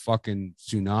wave or a fucking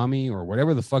tsunami or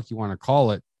whatever the fuck you want to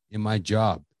call it in my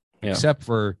job, except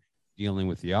for dealing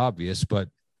with the obvious. But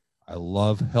I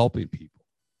love helping people.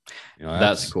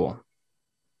 That's cool.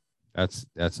 That's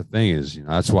the thing is,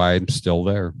 that's why I'm still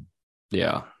there.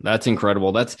 Yeah, that's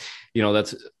incredible. That's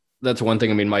one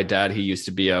thing. I mean, my dad, he used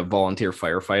to be a volunteer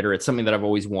firefighter. It's something that I've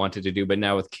always wanted to do, but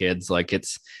now with kids, like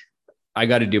I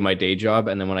got to do my day job.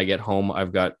 And then when I get home,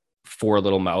 I've got 4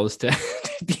 little mouths to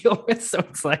deal with. So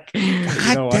it's like,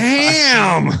 God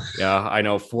damn. Yeah, I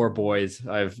know, 4 boys.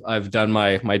 I've done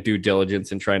my due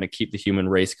diligence in trying to keep the human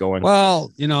race going.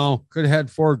 Well, could have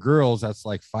had 4 girls. That's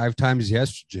like 5 times the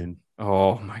estrogen.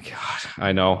 Oh my God.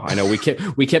 I know.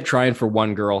 We kept trying for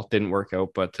 1 girl. Didn't work out,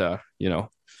 but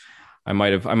I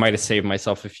might have saved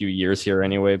myself a few years here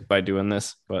anyway by doing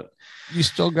this, but you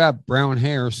still got brown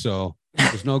hair, so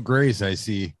there's no grays I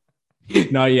see.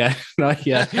 Not yet.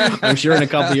 I'm sure in a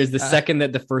couple of years, the second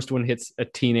that the first one hits a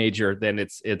teenager, then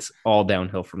it's all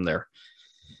downhill from there.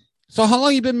 So how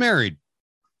long you been married?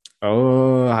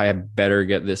 Oh, I better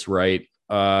get this right. 6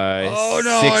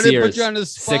 I didn't put you on the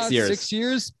spot. 6 years. 6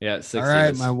 years? Yeah, 6 years. All right,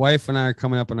 years. my wife and I are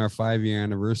coming up on our 5-year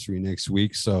anniversary next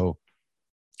week, so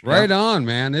right on,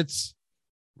 man. It's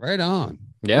right on.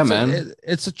 Yeah, man.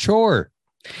 It's a chore.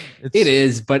 It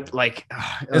is, but like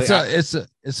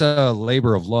it's a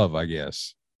labor of love, I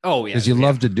guess. Oh yeah, because you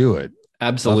love to do it.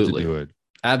 Absolutely, love to do it.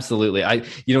 Absolutely.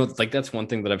 Like that's one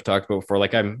thing that I've talked about before.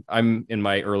 Like I'm in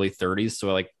my early 30s,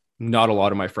 so like not a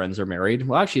lot of my friends are married.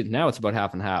 Well, actually now it's about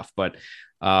half and half, but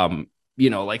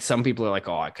like some people are like,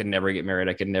 oh, I could never get married.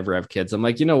 I could never have kids. I'm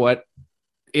like, you know what?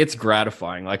 It's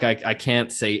gratifying. Like I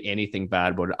can't say anything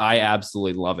bad about it. I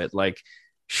absolutely love it. Like,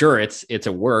 sure, it's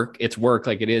work. It's work.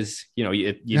 Like it is,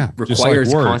 it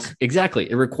requires exactly.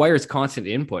 It requires constant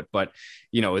input, but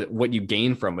what you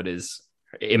gain from it is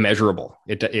immeasurable.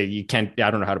 You can't.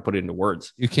 I don't know how to put it into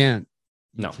words. You can't.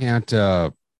 No.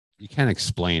 You can't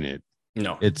explain it.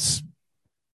 No. It's.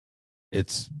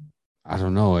 I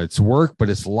don't know. It's work, but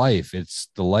it's life. It's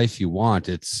the life you want.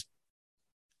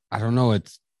 I don't know.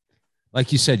 It's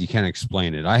like you said. You can't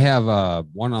explain it. I have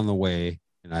one on the way,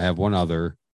 and I have one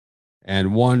other.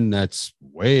 And one that's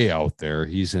way out there.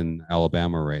 He's in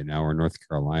Alabama right now or North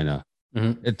Carolina.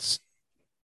 Mm-hmm.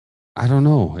 I don't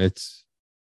know. It's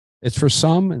for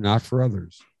some and not for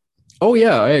others. Oh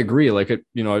yeah, I agree. Like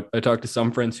I talked to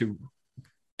some friends who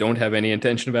don't have any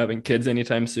intention of having kids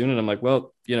anytime soon. And I'm like,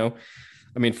 well,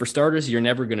 I mean, for starters, you're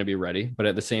never going to be ready. But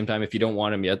at the same time, if you don't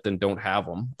want them yet, then don't have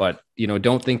them. But,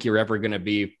 don't think you're ever going to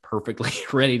be perfectly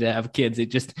ready to have kids.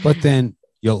 But then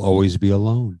you'll always be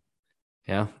alone.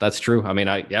 Yeah, that's true. I mean,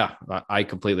 I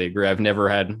completely agree. I've never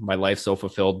had my life so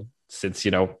fulfilled since,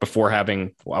 before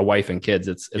having a wife and kids.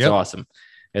 It's awesome.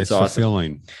 It's awesome.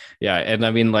 Fulfilling. Yeah. And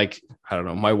I mean, like, I don't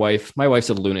know, my wife's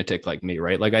a lunatic like me,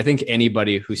 right? Like, I think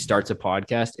anybody who starts a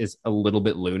podcast is a little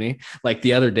bit loony. Like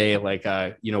the other day, like,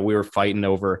 we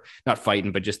were not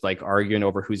fighting, but just like arguing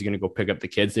over who's going to go pick up the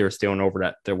kids. They were staying over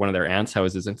at one of their aunt's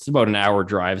houses. It's about an hour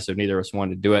drive. So neither of us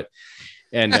wanted to do it.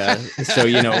 And so,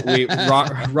 we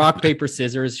rock, paper,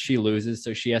 scissors, she loses.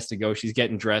 So she has to go. She's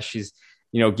getting dressed. She's,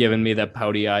 giving me the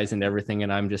pouty eyes and everything.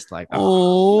 And I'm just like,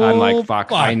 I'm like,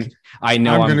 fuck. I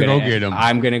know I'm going to go get him.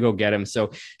 I'm going to go get him.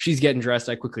 So she's getting dressed.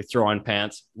 I quickly throw on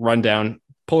pants, run down,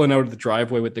 pulling out of the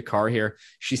driveway with the car here.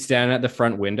 She's standing at the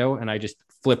front window and I just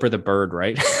flip her the bird,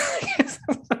 right?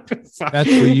 That's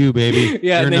for you, baby.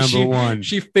 Yeah. You're and then number one.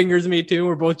 She fingers me too.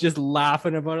 We're both just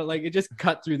laughing about it. Like it just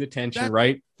cut through the tension,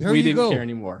 right? We didn't care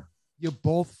anymore. You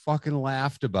both fucking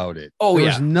laughed about it. Oh,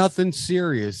 There's nothing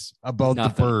serious about the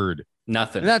bird.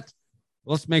 Nothing.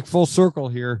 Let's make full circle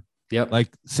here. Yep. Like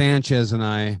Sanchez and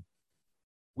I,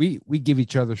 we give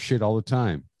each other shit all the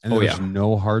time. And there's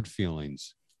no hard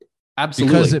feelings.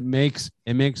 Absolutely. Because it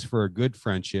makes for a good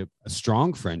friendship, a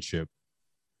strong friendship,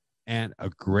 and a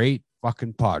great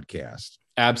fucking podcast.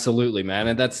 Absolutely, man.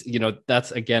 And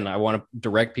that's again, I want to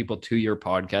direct people to your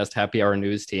podcast, Happy Hour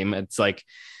News Team. It's like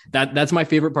that's my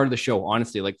favorite part of the show,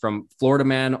 honestly, like from Florida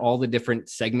Man, all the different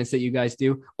segments that you guys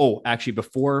do. Oh, actually,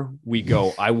 before we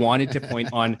go, I wanted to point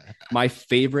on my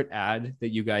favorite ad that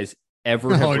you guys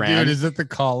ever have ran. Dude, is it the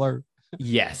collar?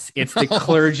 Yes, it's the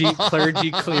clergy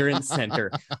clearance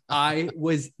center. I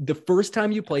was the first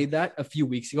time you played that a few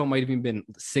weeks ago, might have even been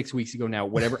 6 weeks ago now,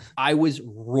 whatever. I was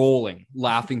rolling,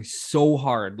 laughing so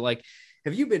hard. Like,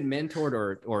 have you been mentored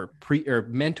or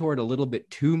mentored a little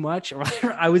bit too much?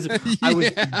 I was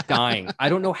dying. I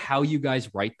don't know how you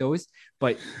guys write those,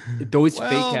 but those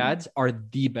fake ads are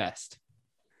the best.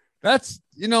 That's,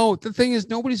 the thing is,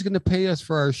 nobody's going to pay us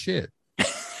for our shit.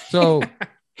 So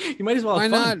you might as well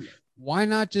have fun. Why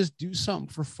not just do something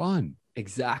for fun?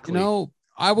 Exactly.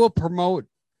 I will promote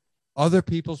other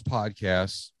people's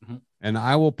podcasts and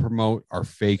I will promote our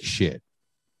fake shit.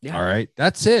 Yeah. All right.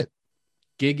 That's it.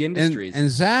 Gig industries.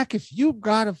 And Zach, if you've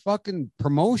got a fucking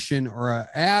promotion or an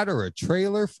ad or a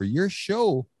trailer for your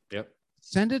show,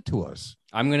 send it to us.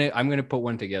 I'm gonna put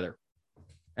one together.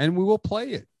 And we will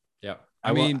play it. Yeah.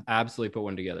 I will absolutely put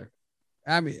one together.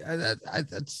 I mean,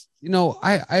 that's,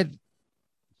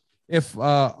 if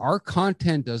our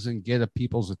content doesn't get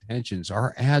people's attentions,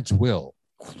 our ads will.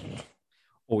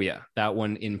 Oh yeah, that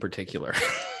one in particular.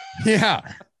 Yeah,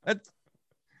 that's,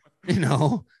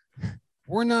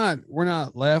 we're not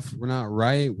left, we're not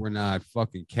right, we're not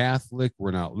fucking Catholic,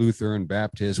 we're not Lutheran,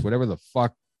 Baptist, whatever the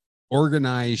fuck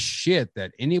organized shit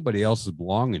that anybody else is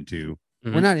belonging to.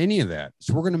 Mm-hmm. We're not any of that,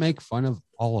 so we're gonna make fun of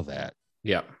all of that.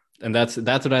 Yeah, and that's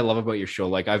what I love about your show.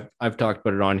 Like I've talked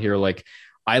about it on here. Like,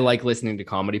 I like listening to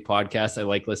comedy podcasts. I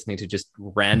like listening to just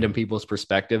random people's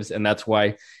perspectives. And that's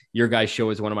why your guys'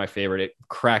 show is one of my favorite. It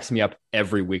cracks me up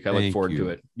every week. I look forward to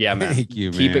it. Yeah, man. Thank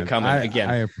you, man. Keep it coming. Again,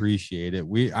 I appreciate it.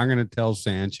 I'm going to tell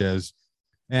Sanchez.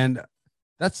 And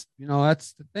that's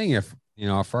the thing. If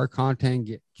our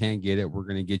content can't get it, we're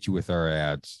going to get you with our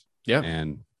ads. Yeah.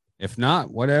 And if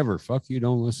not, whatever, fuck you.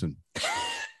 Don't listen.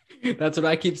 That's what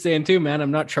I keep saying too, man.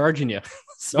 I'm not charging you.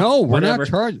 So no, we're not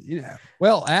charging.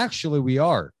 Well, actually, we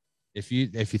are. If you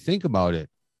think about it,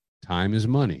 time is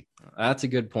money. That's a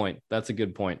good point.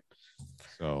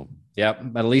 So yeah,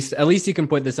 but at least you can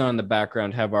put this on in the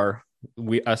background. Have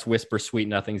us whisper sweet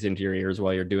nothings into your ears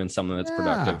while you're doing something that's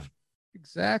productive.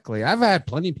 Exactly. I've had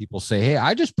plenty of people say, "Hey,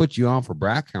 I just put you on for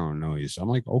background noise." I'm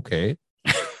like, okay,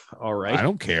 all right. I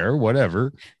don't care.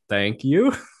 Whatever. Thank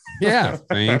you. Yeah,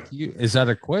 thank you. Is that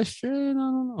a question? I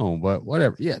don't know, but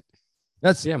whatever. Yeah.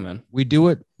 Man. We do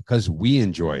it because we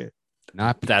enjoy it,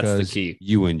 not because that's the key.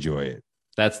 You enjoy it.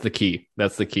 That's the key.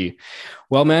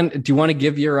 Well, man, do you want to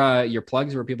give your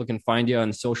plugs where people can find you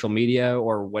on social media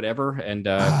or whatever, and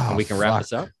we can wrap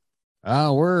this up?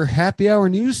 We're Happy Hour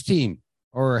News Team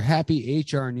or Happy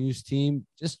HR News Team.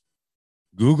 Just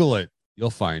Google it. You'll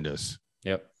find us.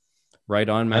 Yep. Right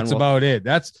on, man. That's about it.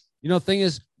 That's, the thing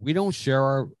is, we don't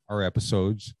share our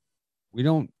episodes. We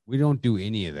don't do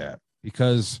any of that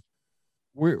because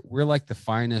we're like the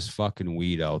finest fucking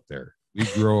weed out there. We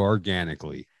grow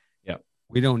organically. Yep.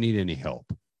 We don't need any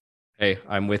help. Hey,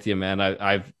 I'm with you, man.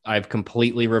 I've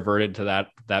completely reverted to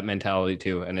that mentality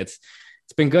too. And it's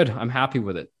been good. I'm happy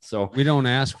with it. So we don't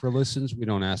ask for listens. We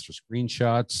don't ask for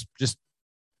screenshots. Just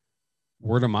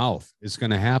word of mouth. It's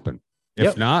going to happen.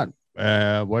 If not,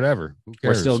 whatever. Who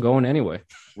cares? We're still going anyway.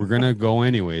 We're going to go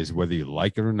anyways, whether you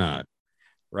like it or not.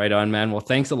 Right on, man. Well,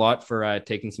 thanks a lot for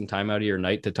taking some time out of your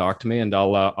night to talk to me, and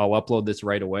I'll upload this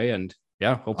right away. And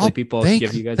yeah, hopefully people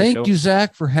give you guys a show. Thank you,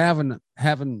 Zach, for having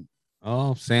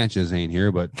Sanchez ain't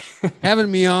here, but having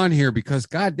me on here, because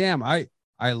goddamn, I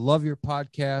love your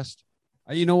podcast.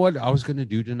 You know what I was going to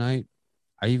do tonight?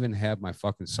 I even have my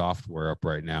fucking software up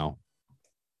right now,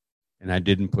 and I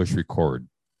didn't push record.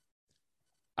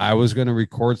 I was going to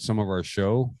record some of our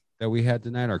show that we had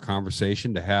tonight, our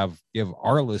conversation, to give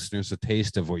our listeners a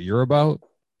taste of what you're about.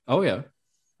 Oh yeah.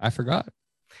 I forgot.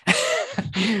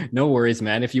 No worries,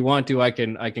 man. If you want to, I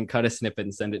can cut a snippet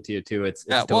and send it to you too. It's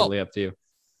totally up to you.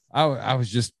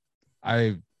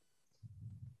 I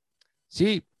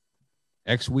see,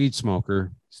 ex-weed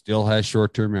smoker still has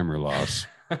short-term memory loss.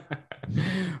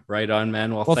 Right on,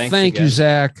 man. Well, thank you,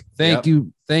 Zach. Thank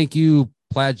you,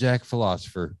 Plaid Jack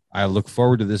Philosopher. I look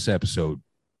forward to this episode.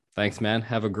 Thanks, man.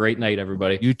 Have a great night,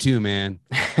 everybody. You too, man.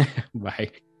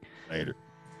 Bye. Later.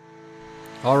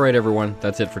 All right, everyone.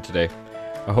 That's it for today.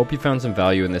 I hope you found some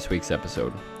value in this week's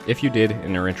episode. If you did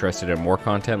and are interested in more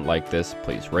content like this,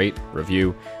 please rate,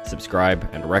 review, subscribe,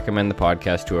 and recommend the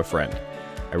podcast to a friend.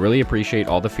 I really appreciate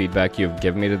all the feedback you have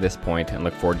given me to this point and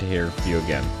look forward to hearing from you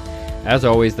again. As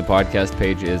always, the podcast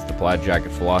page is The Plaid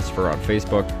Jacket Philosopher on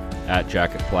Facebook,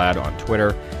 @JacketPlaid on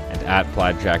Twitter, and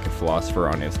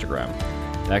 @PlaidJacketPhilosopher on Instagram.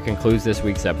 That concludes this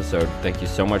week's episode. Thank you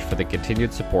so much for the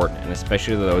continued support, and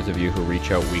especially to those of you who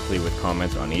reach out weekly with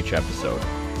comments on each episode.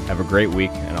 Have a great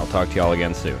week, and I'll talk to you all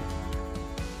again soon.